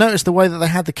because I noticed the way that they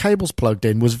had the cables plugged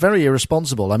in was very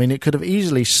irresponsible. I mean, it could have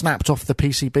easily snapped off the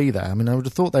PCB there. I mean, I would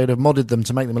have thought they'd have modded them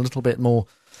to make them a little bit more,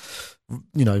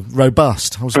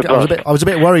 robust. I was a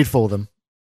bit worried for them.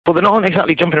 Well, they're not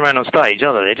exactly jumping around on stage,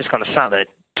 are they? They're just kind of sat there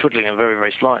twiddling them very,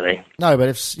 very slightly. No, but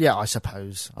I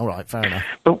suppose. All right, fair enough.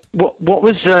 But what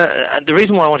was the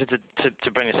reason why I wanted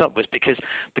to bring this up was because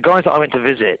the guys that I went to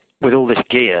visit with all this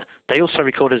gear, they also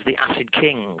record as the Acid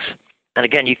Kings. And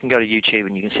again, you can go to YouTube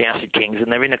and you can see Acid Kings,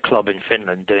 and they're in a club in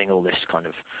Finland doing all this kind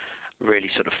of really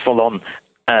sort of full-on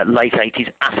late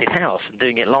 80s acid house and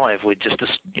doing it live with just the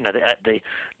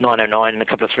 909 and a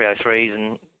couple of 303s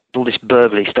and all this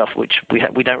burbly stuff which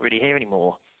we don't really hear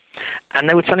anymore. And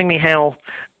they were telling me how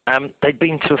they'd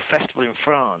been to a festival in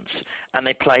France and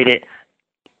they played it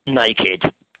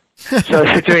naked. So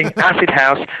they're doing acid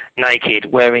house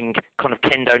naked, wearing kind of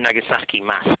Kendo Nagasaki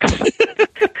masks.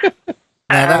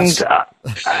 And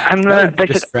they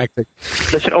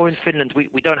said, "Oh, in Finland, we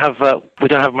don't have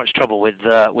much trouble with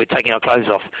taking our clothes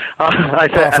off."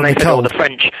 And they said, "Oh, the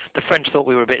French thought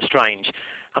we were a bit strange."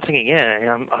 I'm thinking,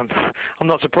 yeah, I'm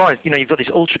not surprised. You've got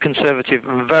these ultra conservative,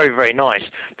 very very nice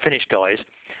Finnish guys,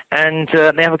 and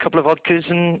they have a couple of vodkas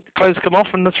and clothes come off,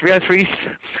 and the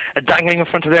 303s are dangling in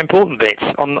front of their important bits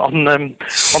on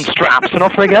straps, and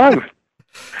off they go.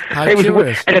 They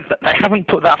haven't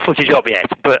put that footage up yet,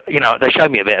 but they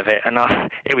showed me a bit of it, and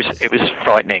it was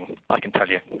frightening, I can tell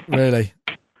you. Really?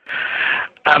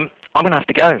 I'm going to have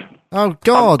to go. Oh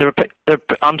God!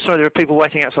 I'm sorry, there are people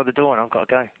waiting outside the door, and I've got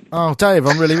to go. Oh, Dave,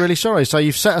 I'm really, really sorry. So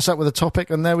you've set us up with a topic,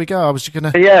 and there we go. I was just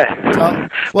going to. Yeah.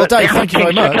 Well, Dave, thank you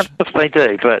very much. They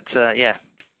do, but yeah.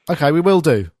 Okay, we will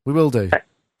do.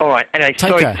 All right. Anyway,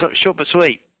 sorry, short but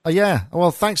sweet. Yeah.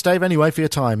 Well, thanks, Dave. Anyway, for your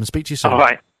time, and speak to you soon. All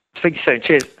right. Speak to you soon.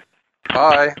 Cheers.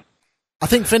 Bye. I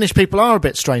think Finnish people are a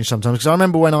bit strange sometimes, because I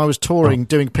remember when I was touring,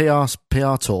 doing PR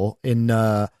tour in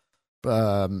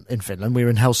Finland, we were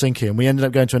in Helsinki, and we ended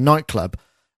up going to a nightclub,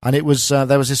 and it was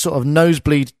there was this sort of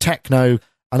nosebleed techno,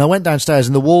 and I went downstairs,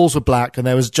 and the walls were black, and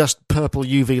there was just purple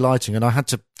UV lighting, and I had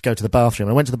to go to the bathroom.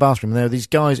 I went to the bathroom, and there were these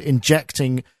guys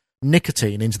injecting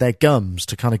nicotine into their gums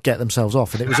to kind of get themselves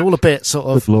off, and it was all a bit sort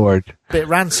of bit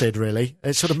rancid, really.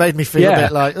 It sort of made me feel a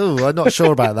bit like, oh, I'm not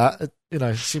sure about that.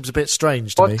 It seems a bit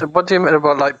strange to me. What do you mean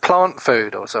about, like, plant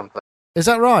food or something? Is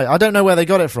that right? I don't know where they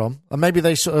got it from. And maybe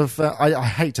they sort of, I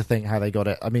hate to think how they got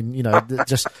it. I mean,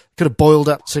 just could have boiled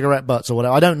up cigarette butts or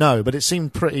whatever. I don't know, but it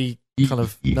seemed pretty kind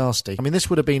of nasty. I mean, this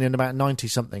would have been in about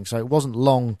 90-something, so it wasn't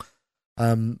long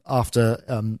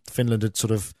after Finland had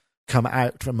sort of come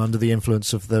out from under the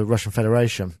influence of the Russian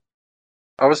Federation.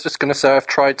 I was just going to say I've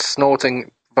tried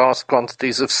snorting vast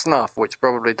quantities of snuff, which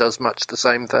probably does much the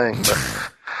same thing,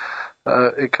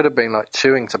 but it could have been like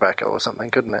chewing tobacco or something,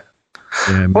 couldn't it?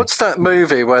 Yeah, what's that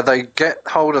movie where they get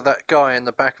hold of that guy in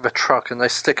the back of a truck and they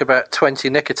stick about 20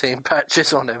 nicotine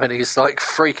patches on him and he's like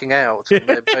freaking out? And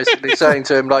they're basically saying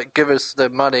to him, like, give us the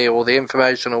money or the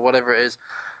information or whatever it is,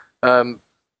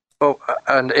 Well,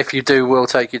 and if you do, we'll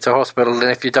take you to hospital, and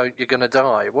if you don't, you're going to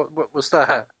die. What was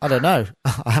that? I don't know.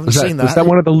 I haven't seen that. Was that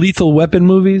one of the Lethal Weapon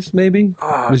movies, maybe?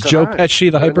 Oh, was Joe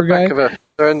Pesci the hyper guy?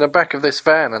 They're in the back of this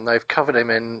van, and they've covered him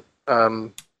in...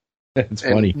 It's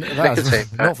funny. Nicotine.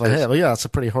 Not for him. Well, yeah, that's a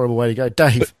pretty horrible way to go.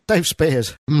 Dave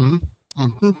Spears.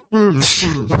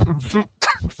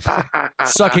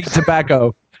 Sucking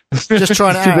tobacco. Just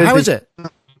trying it out. How is it?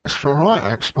 It's all right,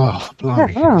 actually. Oh,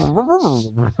 blimey.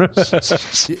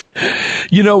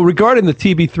 Regarding the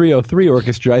TB303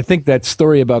 orchestra, I think that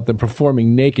story about them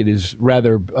performing naked is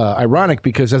rather ironic,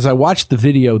 because as I watched the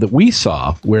video that we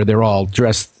saw, where they're all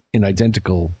dressed in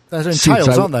identical They're in suits,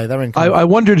 tails, aren't they? They're in. I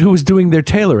wondered who was doing their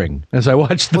tailoring as I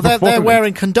watched the performance. They're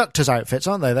wearing conductors' outfits,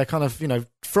 aren't they? They're kind of,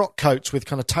 frock coats with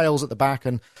kind of tails at the back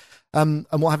and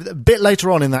what have you. A bit later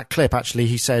on in that clip, actually,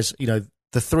 he says,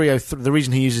 the 303. The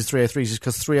reason he uses 303s is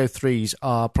because 303s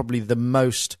are probably the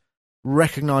most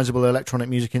recognisable electronic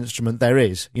music instrument there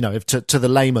is. To the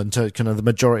layman, to kind of the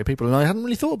majority of people. And I hadn't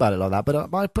really thought about it like that,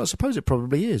 but I suppose it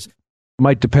probably is.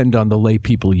 Might depend on the lay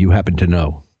people you happen to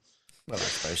know. Well, I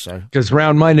suppose so. Because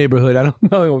around my neighborhood, I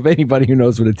don't know of anybody who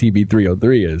knows what a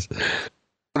TB303 is.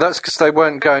 That's because they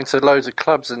weren't going to loads of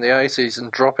clubs in the 80s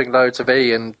and dropping loads of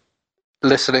E and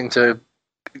listening to,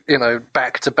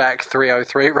 back-to-back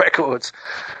 303 records.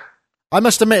 I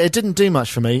must admit, it didn't do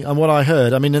much for me, and what I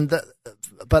heard,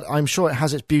 but I'm sure it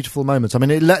has its beautiful moments. I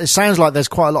mean, it sounds like there's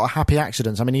quite a lot of happy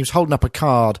accidents. I mean, he was holding up a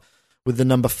card with the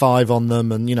number 5 on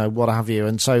them and, what have you.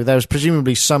 And so there was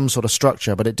presumably some sort of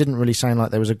structure, but it didn't really sound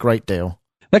like there was a great deal.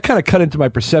 That kind of cut into my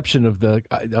perception of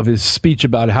his speech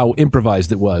about how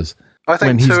improvised it was. I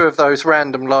think 2 of those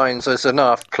random lines is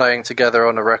enough playing together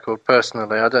on a record,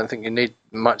 personally. I don't think you need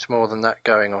much more than that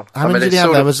going on. How many did he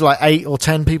have? There was like 8 or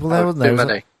 10 people there, wasn't there? Too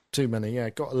many. Too many,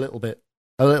 yeah. Got a little bit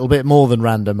more than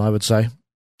random, I would say.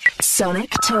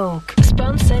 Sonic Talk,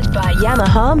 sponsored by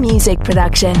Yamaha Music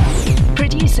Production,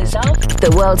 producers of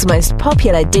the world's most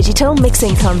popular digital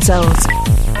mixing consoles,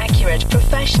 accurate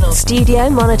professional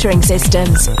studio monitoring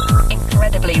systems,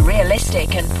 incredibly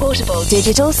realistic and portable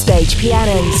digital stage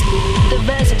pianos, the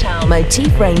versatile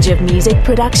motif range of music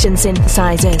production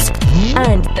synthesizers,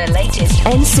 and the latest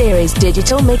N-Series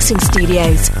digital mixing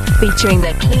studios, featuring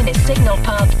the cleanest signal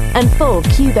pump and full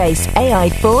Cubase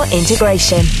AI4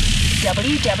 integration.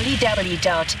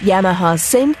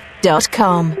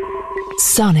 www.yamahasynth.com.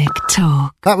 Sonic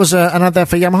Talk. That was an ad there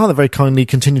for Yamaha. They very kindly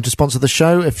continue to sponsor the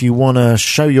show. If you want to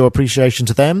show your appreciation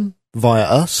to them via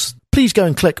us, please go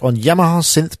and click on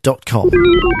yamahasynth.com.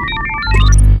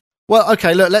 Well,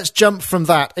 okay, look, let's jump from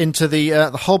that into the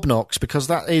Hobnox, because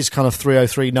that is kind of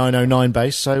 303-909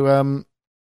 bass, so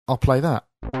I'll play that.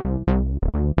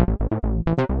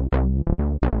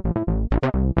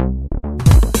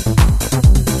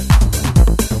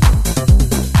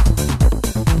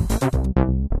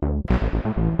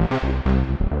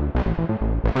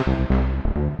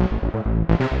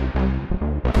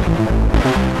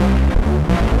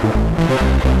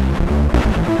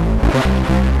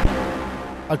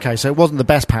 Okay, so it wasn't the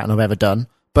best pattern I've ever done,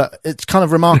 but it's kind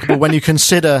of remarkable when you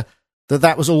consider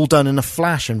that was all done in a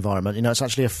Flash environment. It's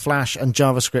actually a Flash and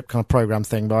JavaScript kind of program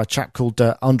thing by a chap called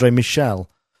Andre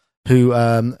Michel,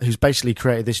 who's basically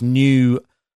created this new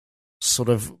sort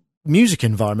of music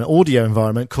environment, audio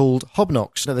environment called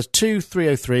Hobnox. So there's 2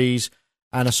 303s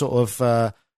and a sort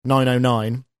of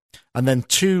 909, and then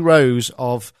 2 rows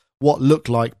of what look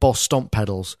like Boss Stomp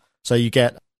pedals. So you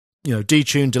get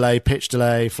detune, delay, pitch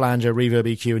delay, flanger, reverb,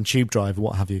 EQ, and tube drive,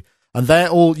 what have you. And they're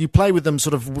all, you play with them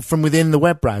sort of from within the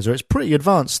web browser. It's pretty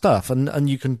advanced stuff, and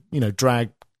you can,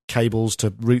 drag cables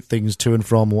to route things to and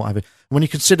from, what have you. When you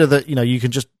consider that, you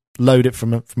can just load it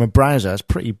from a browser, it's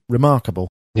pretty remarkable.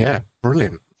 Yeah,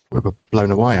 brilliant. We were blown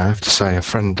away, I have to say. A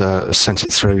friend sent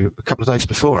it through a couple of days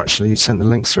before, actually. He sent the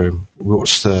link through. We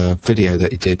watched the video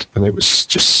that he did, and it was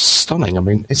just stunning. I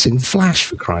mean, it's in Flash,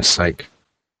 for Christ's sake.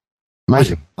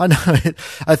 Amazing. I know.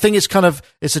 I think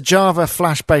it's a Java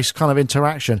Flash-based kind of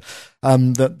interaction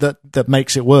that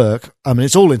makes it work. I mean,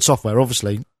 it's all in software,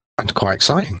 obviously. And quite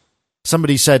exciting.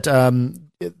 Somebody said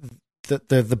that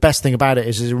the best thing about it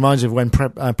is it reminds me of when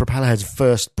Propellerheads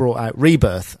first brought out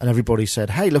Rebirth, and everybody said,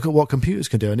 hey, look at what computers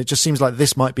can do. And it just seems like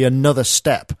this might be another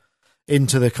step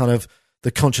into the kind of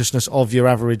the consciousness of your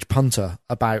average punter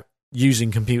about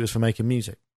using computers for making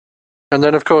music. And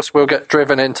then, of course, we'll get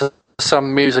driven into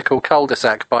some musical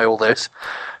cul-de-sac by all this,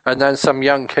 and then some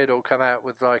young kid will come out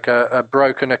with like a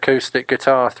broken acoustic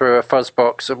guitar through a fuzz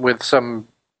box with some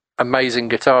amazing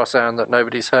guitar sound that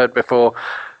nobody's heard before,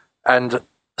 and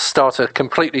start a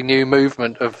completely new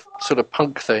movement of sort of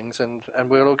punk things, and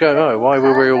we'll all go, oh, why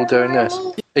were we all doing this?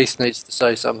 East needs to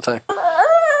say something.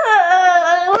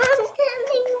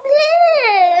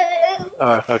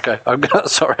 Oh, okay.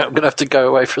 Sorry, I'm going to have to go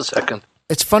away for a second.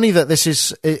 It's funny that this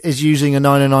is using a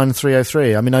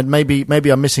 909-303. I mean, maybe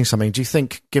I'm missing something. Do you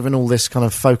think, given all this kind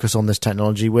of focus on this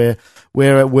technology, we're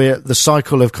the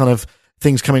cycle of kind of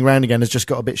things coming round again has just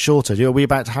got a bit shorter? Are we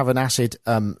about to have an acid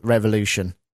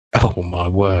revolution? Oh my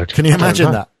word! Can you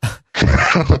imagine that?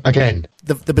 Again,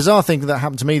 the bizarre thing that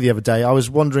happened to me the other day. I was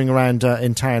wandering around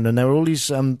in town, and there were all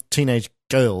these teenage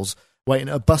girls waiting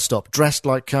at a bus stop dressed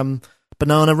like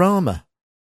Bananarama.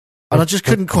 And I just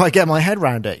couldn't quite get my head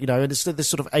around it, and it's this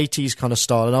sort of 80s kind of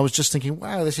style. And I was just thinking,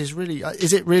 wow, this is really,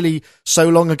 is it really so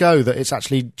long ago that it's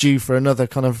actually due for another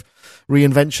kind of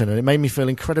reinvention? And it made me feel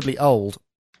incredibly old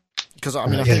because, I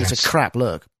think it's a crap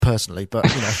look, personally, but,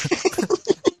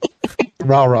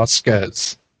 Rah-rah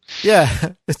skirts.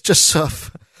 Yeah, it's just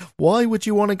stuff. Why would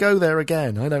you want to go there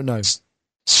again? I don't know.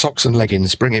 Socks and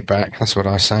leggings, bring it back. That's what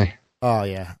I say. Oh,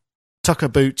 yeah. Tucker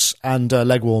boots and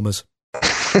leg warmers.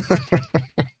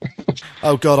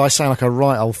 Oh, God, I sound like a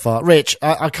right old fart. Rich,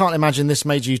 I can't imagine this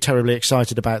made you terribly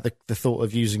excited about the thought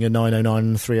of using a 909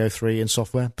 and 303 in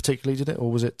software, particularly, did it?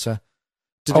 Or was it...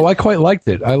 I quite liked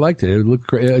it. I liked it. It looked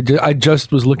great. I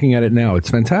just was looking at it now.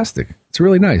 It's fantastic. It's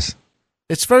really nice.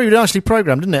 It's very nicely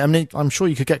programmed, isn't it? I mean, I'm sure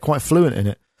you could get quite fluent in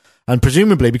it. And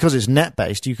presumably, because it's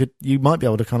net-based, you might be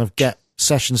able to kind of get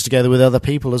sessions together with other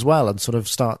people as well and sort of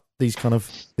start these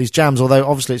jams, although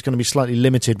obviously it's going to be slightly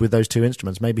limited with those two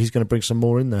instruments. Maybe he's going to bring some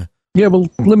more in there. Yeah, well,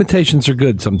 limitations are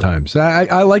good sometimes.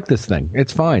 I like this thing.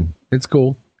 It's fine. It's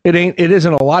cool. It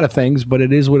isn't a lot of things, but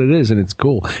it is what it is, and it's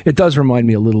cool. It does remind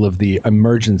me a little of the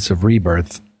emergence of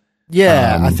Rebirth.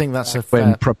 Yeah, I think that's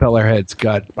when Propeller Heads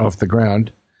got off the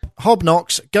ground.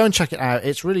 Hobnox, go and check it out.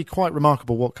 It's really quite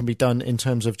remarkable what can be done in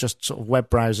terms of just sort of web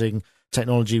browsing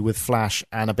technology with Flash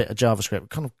and a bit of JavaScript.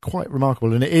 Kind of quite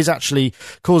remarkable, and it is actually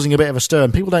causing a bit of a stir,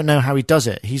 and people don't know how he does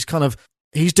it.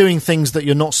 He's doing things that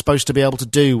you're not supposed to be able to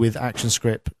do with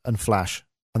ActionScript and Flash,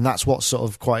 and that's what's sort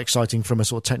of quite exciting from a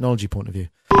sort of technology point of view.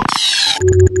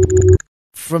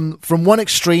 From one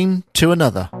extreme to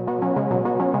another.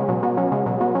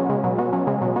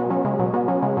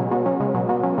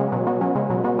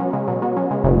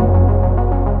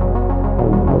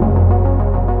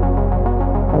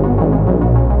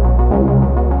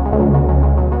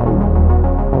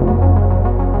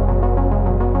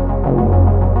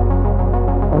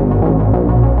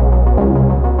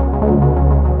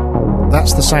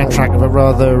 That's the soundtrack of a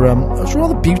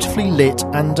rather beautifully lit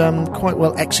and quite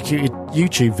well executed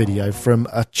YouTube video from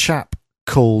a chap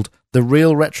called The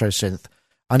Real Retro Synth,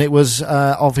 and it was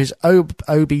of his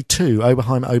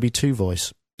Oberheim OB2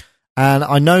 voice. And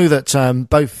I know that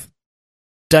both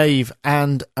Dave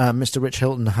and Mr. Rich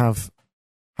Hilton have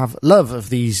love of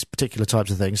these particular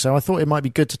types of things, so I thought it might be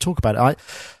good to talk about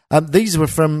it. These were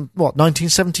from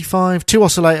 1975? 2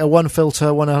 oscillator, 1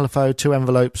 filter, 1 LFO, 2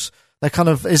 envelopes.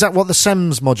 Is that what the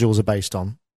SEMS modules are based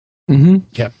on? Mm-hmm.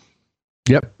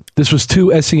 Yep. This was 2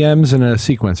 SEMs and a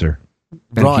sequencer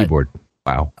and a keyboard.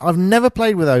 Wow. I've never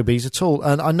played with OBs at all,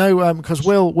 and I know because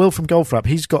Will from Goldfrapp,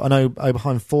 he's got an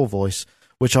Oberheim 4 voice,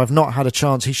 which I've not had a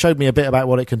chance. He showed me a bit about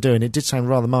what it can do, and it did sound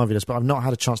rather marvellous, but I've not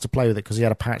had a chance to play with it because he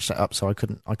had a patch set up, so I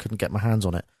couldn't get my hands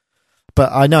on it.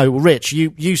 But I know, Rich,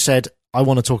 you said, I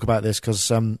want to talk about this because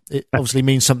it obviously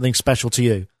means something special to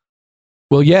you.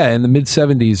 Well, yeah, in the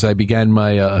mid-'70s, I began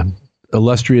my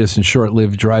illustrious and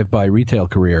short-lived drive-by retail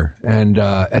career. And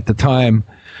at the time,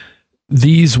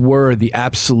 these were the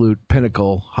absolute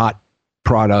pinnacle hot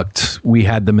product. We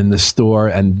had them in the store,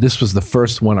 and this was the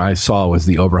first one I saw was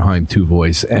the Oberheim 2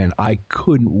 voice, and I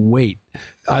couldn't wait.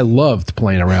 I loved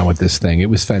playing around with this thing. It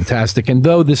was fantastic. And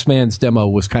though this man's demo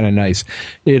was kind of nice,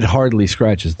 it hardly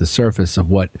scratches the surface of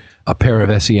what a pair of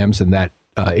SEMs and that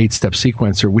 8-step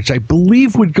sequencer, which I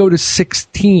believe would go to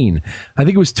 16. I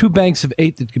think it was 2 banks of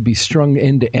 8 that could be strung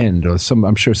end to end.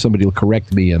 I'm sure somebody will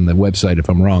correct me on the website if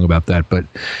I'm wrong about that. But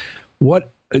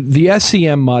what the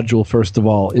SEM module, first of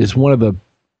all, is one of the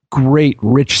great,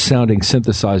 rich-sounding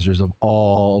synthesizers of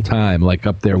all time, like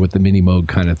up there with the Mini Moog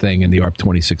kind of thing and the ARP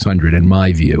 2600, in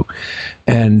my view.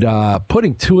 And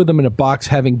putting 2 of them in a box,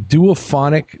 having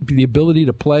duophonic, the ability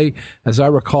to play, as I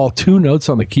recall, 2 notes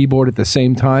on the keyboard at the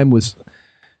same time was...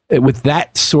 with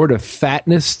that sort of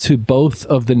fatness to both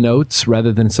of the notes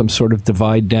rather than some sort of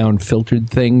divide down filtered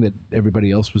thing that everybody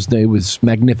else was doing, was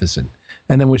magnificent.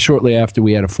 And then shortly after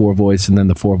we had a 4 voice and then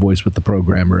the 4 voice with the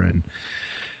programmer, and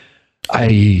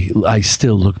I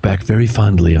still look back very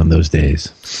fondly on those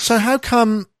days. So how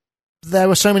come there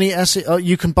were so many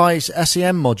you can buy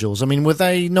SEM modules? I mean, were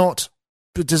they not,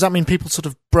 does that mean people sort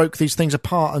of broke these things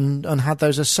apart and had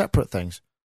those as separate things?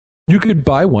 You could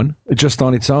buy one just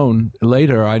on its own.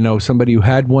 Later, I know somebody who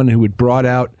had one who had brought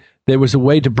out, there was a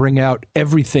way to bring out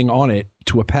everything on it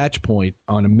to a patch point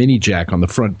on a mini jack on the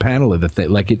front panel of the thing.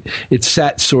 Like it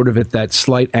sat sort of at that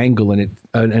slight angle and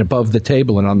above the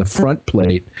table, and on the front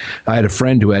plate, I had a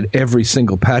friend who had every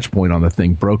single patch point on the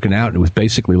thing broken out, and it was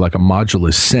basically like a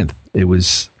modular synth. It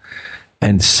was,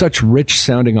 and such rich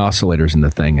sounding oscillators in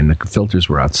the thing, and the filters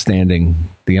were outstanding.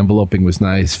 The enveloping was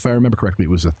nice. If I remember correctly, it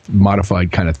was a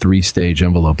modified kind of 3-stage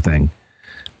envelope thing,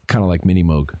 kind of like Mini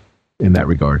Moog in that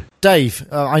regard. Dave,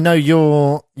 I know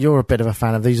you're a bit of a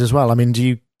fan of these as well. I mean, do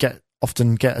you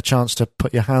often get a chance to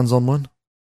put your hands on one?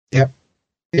 Yeah.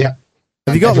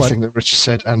 Have you got everything one? that Richard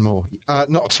said and more. Not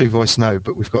a 2-voice, no,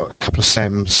 but we've got a couple of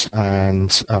SEMs,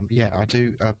 and I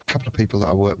do. A couple of people that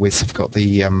I work with have got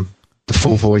the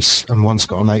 4-voice, and one's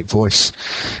got an 8-voice,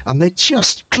 and they're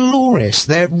just glorious.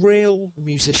 They're real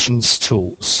musicians'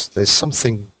 tools. There's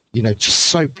something, just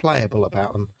so playable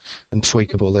about them and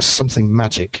tweakable. There's something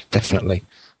magic, definitely.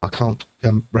 I can't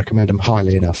recommend them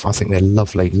highly enough. I think they're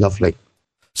lovely, lovely.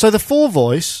 So the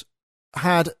 4-voice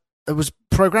it was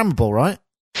programmable, right?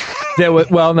 No,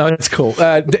 that's cool.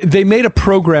 They made a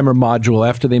programmer module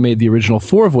after they made the original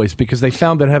 4-voice because they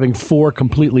found that having 4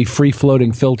 completely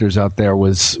free-floating filters out there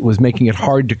was making it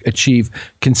hard to achieve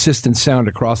consistent sound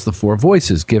across the 4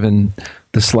 voices, given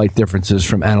the slight differences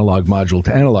from analog module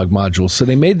to analog module. So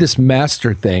they made this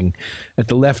master thing at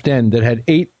the left end that had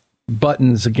 8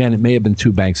 buttons. Again, it may have been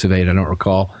 2 banks of 8, I don't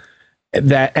recall.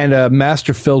 That and a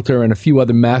master filter and a few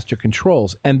other master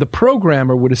controls. And the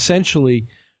programmer would essentially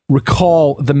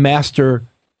recall the master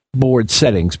board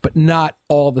settings, but not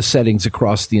all the settings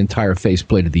across the entire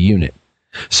faceplate of the unit.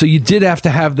 So you did have to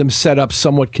have them set up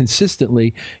somewhat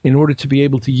consistently in order to be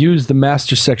able to use the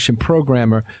master section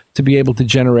programmer to be able to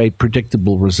generate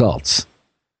predictable results.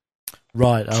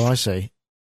 Right. Oh, I see.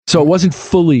 So it wasn't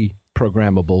fully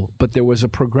programmable, but there was a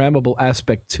programmable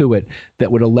aspect to it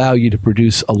that would allow you to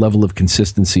produce a level of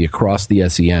consistency across the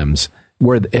SEMs,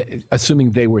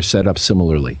 assuming they were set up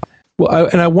similarly. Well,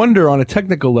 I wonder on a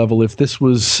technical level if this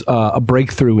was a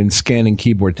breakthrough in scanning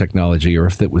keyboard technology, or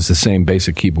if it was the same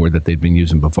basic keyboard that they'd been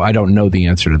using before. I don't know the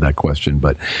answer to that question,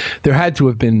 but there had to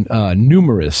have been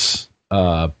numerous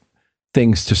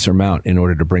things to surmount in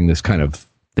order to bring this kind of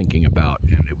thinking about,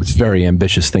 and it was very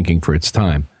ambitious thinking for its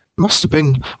time. Must have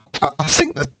been. I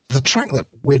think that the track that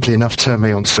weirdly enough turned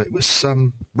me onto it was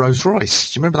Rolls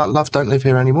Royce. Do you remember that Love Don't Live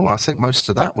Here Anymore? I think most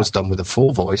of that was done with a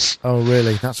 4-voice. Oh,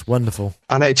 really? That's wonderful.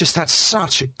 And it just had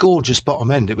such a gorgeous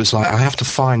bottom end. It was like, I have to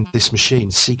find this machine,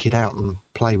 seek it out and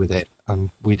play with it. And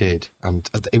we did. And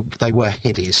they were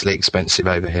hideously expensive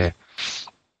over here.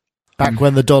 Back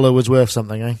when the dollar was worth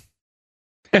something, eh?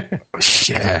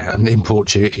 Yeah, and import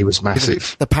duty was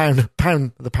massive. The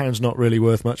pound's not really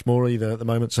worth much more either at the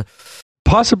moment. So.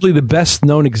 Possibly the best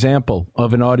known example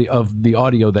of the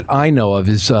audio that I know of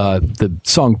is the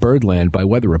song "Birdland" by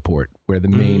Weather Report, where the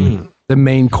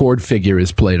main chord figure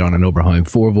is played on an Oberheim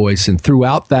 4-voice, and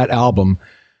throughout that album,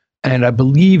 and I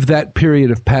believe that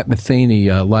period of Pat Metheny,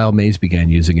 Lyle Mays began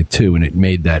using it too, and it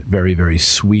made that very, very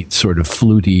sweet sort of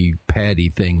fluty, paddy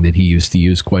thing that he used to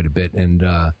use quite a bit, and.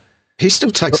 He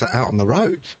still takes that out on the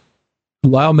road.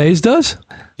 Lyle Mays does?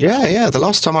 Yeah. The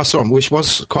last time I saw him, which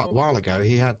was quite a while ago,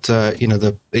 he had,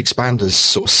 the expanders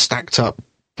sort of stacked up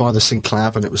by the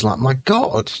synclav, and it was like, my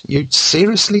God, you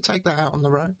seriously take that out on the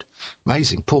road?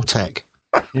 Amazing. Poor tech.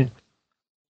 Yeah.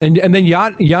 And then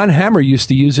Jan Hammer used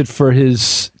to use it for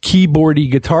his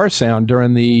keyboardy guitar sound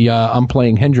during the I'm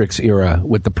Playing Hendrix era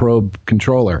with the probe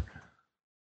controller.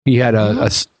 He had I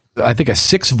think a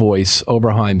 6-voice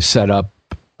Oberheim set up,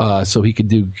 so he could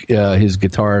do his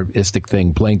guitaristic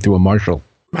thing, playing through a Marshall.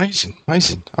 Amazing.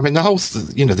 I mean, the whole,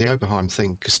 the Oberheim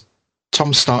thing, because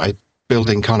Tom started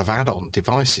building kind of add-on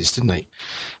devices, didn't he?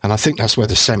 And I think that's where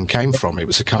the SEM came from. It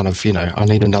was a kind of, I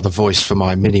need another voice for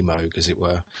my Mini Moog, as it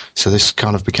were. So this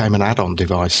kind of became an add-on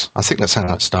device. I think that's how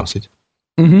that started.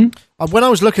 Mm-hmm. When I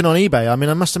was looking on eBay, I mean,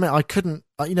 I must admit, I couldn't,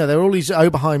 there were all these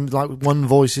Oberheim,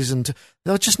 1-voices, and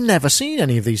I've just never seen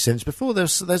any of these synths before.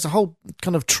 There's a whole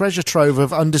kind of treasure trove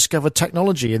of undiscovered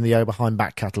technology in the Oberheim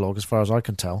back catalogue, as far as I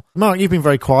can tell. Mark, you've been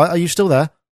very quiet. Are you still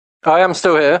there? I am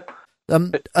still here.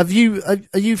 Are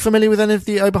you familiar with any of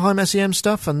the Oberheim SEM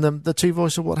stuff and the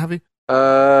 2-voice or what have you?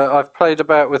 I've played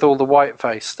about with all the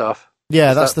whiteface stuff.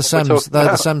 Yeah, that's the SEMs. They're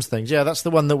the SEMs things. Yeah, that's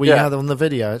the one that we had on the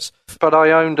video. But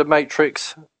I owned a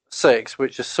Matrix 6,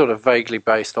 which is sort of vaguely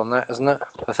based on that, isn't it?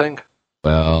 I think.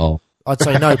 Well, I'd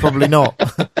say no, probably not.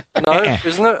 No,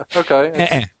 isn't it? Okay,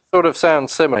 it sort of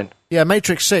sounds similar. Yeah,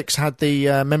 Matrix 6 had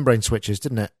the membrane switches,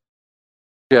 didn't it?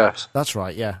 Yes, that's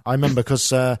right. Yeah, I remember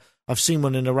because I've seen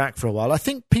one in Iraq for a while. I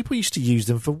think people used to use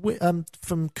them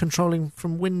from controlling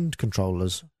from wind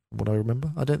controllers. what I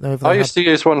remember. I don't know if I used to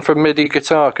use one for MIDI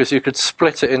guitar because you could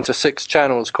split it into 6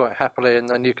 channels quite happily, and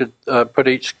then you could put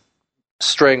each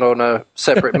string on a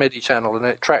separate MIDI channel, and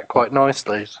it tracked quite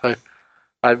nicely. So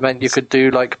I meant you could do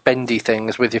like bendy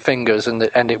things with your fingers,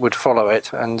 and it would follow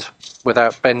it, and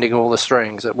without bending all the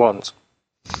strings at once.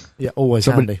 Yeah, always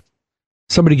handy.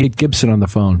 Somebody get Gibson on the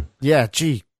phone. Yeah,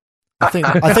 gee. I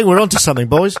think we're onto something,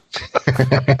 boys.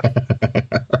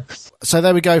 So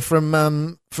there we go,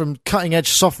 from cutting edge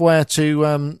software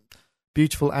to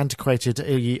beautiful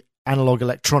antiquated analog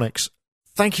electronics.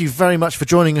 Thank you very much for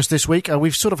joining us this week.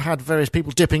 We've sort of had various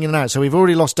people dipping in and out, so we've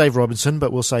already lost Dave Robinson,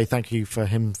 but we'll say thank you for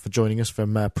him for joining us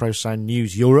from Pro Sound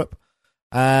News Europe,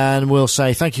 and we'll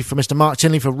say thank you for Mr. Mark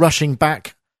Tinley for rushing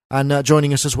back and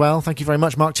joining us as well. Thank you very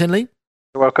much, Mark Tinley.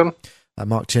 You're welcome.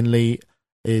 Mark Tinley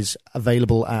is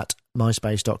available at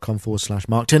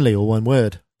myspace.com/Mark Tinley, all one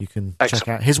word. You can check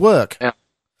out his work. Yeah.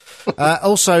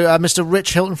 Also, Mr.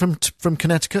 Rich Hilton from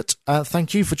Connecticut,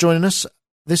 thank you for joining us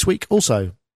this week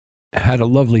also. Had a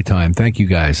lovely time. Thank you,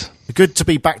 guys. Good to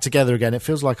be back together again. It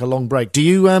feels like a long break. Do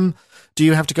you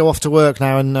have to go off to work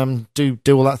now and do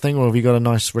all that thing, or have you got a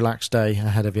nice relaxed day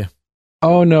ahead of you?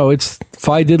 Oh, no, it's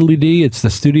fi diddly dee. It's the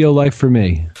studio life for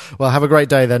me. Well, have a great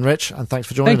day then, Rich, and thanks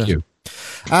for joining us. Thank you.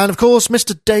 And, of course,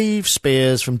 Mr. Dave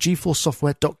Spears from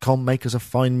GeForceSoftware.com, makers of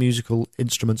fine musical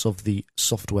instruments of the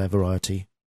software variety.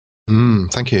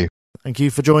 Thank you. Thank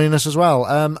you for joining us as well.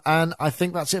 And I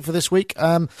think that's it for this week.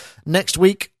 Next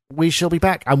week, we shall be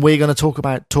back, and we're going to talk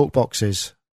about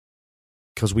talkboxes,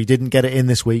 because we didn't get it in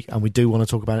this week, and we do want to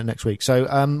talk about it next week. So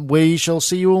we shall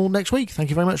see you all next week. Thank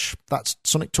you very much. That's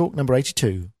Sonic Talk number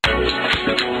 82.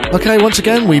 Okay, once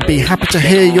again, we'd be happy to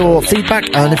hear your feedback,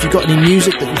 and if you've got any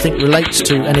music that you think relates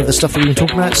to any of the stuff that we've been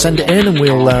talking about, send it in and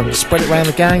we'll spread it around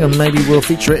the gang, and maybe we'll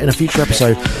feature it in a future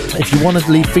episode. If you want to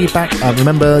leave feedback,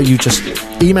 remember, you just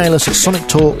email us at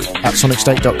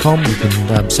sonictalk@sonicstate.com. You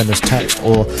can send us text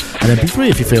or an MP3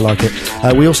 if you feel like it.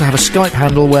 We also have a Skype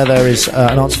handle where there is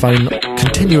an answer phone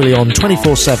continually on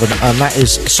 24/7, and that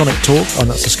is Sonic Talk, and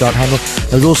that's the Skype handle.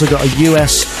 We've also got a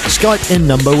US Skype in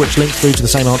number which links through to the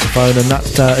same answer phone, and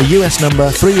that's a US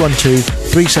number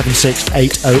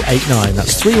 312-376-8089.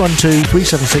 That's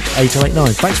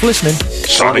 312-376-8089. Thanks for listening.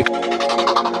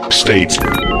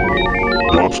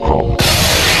 SonicState.com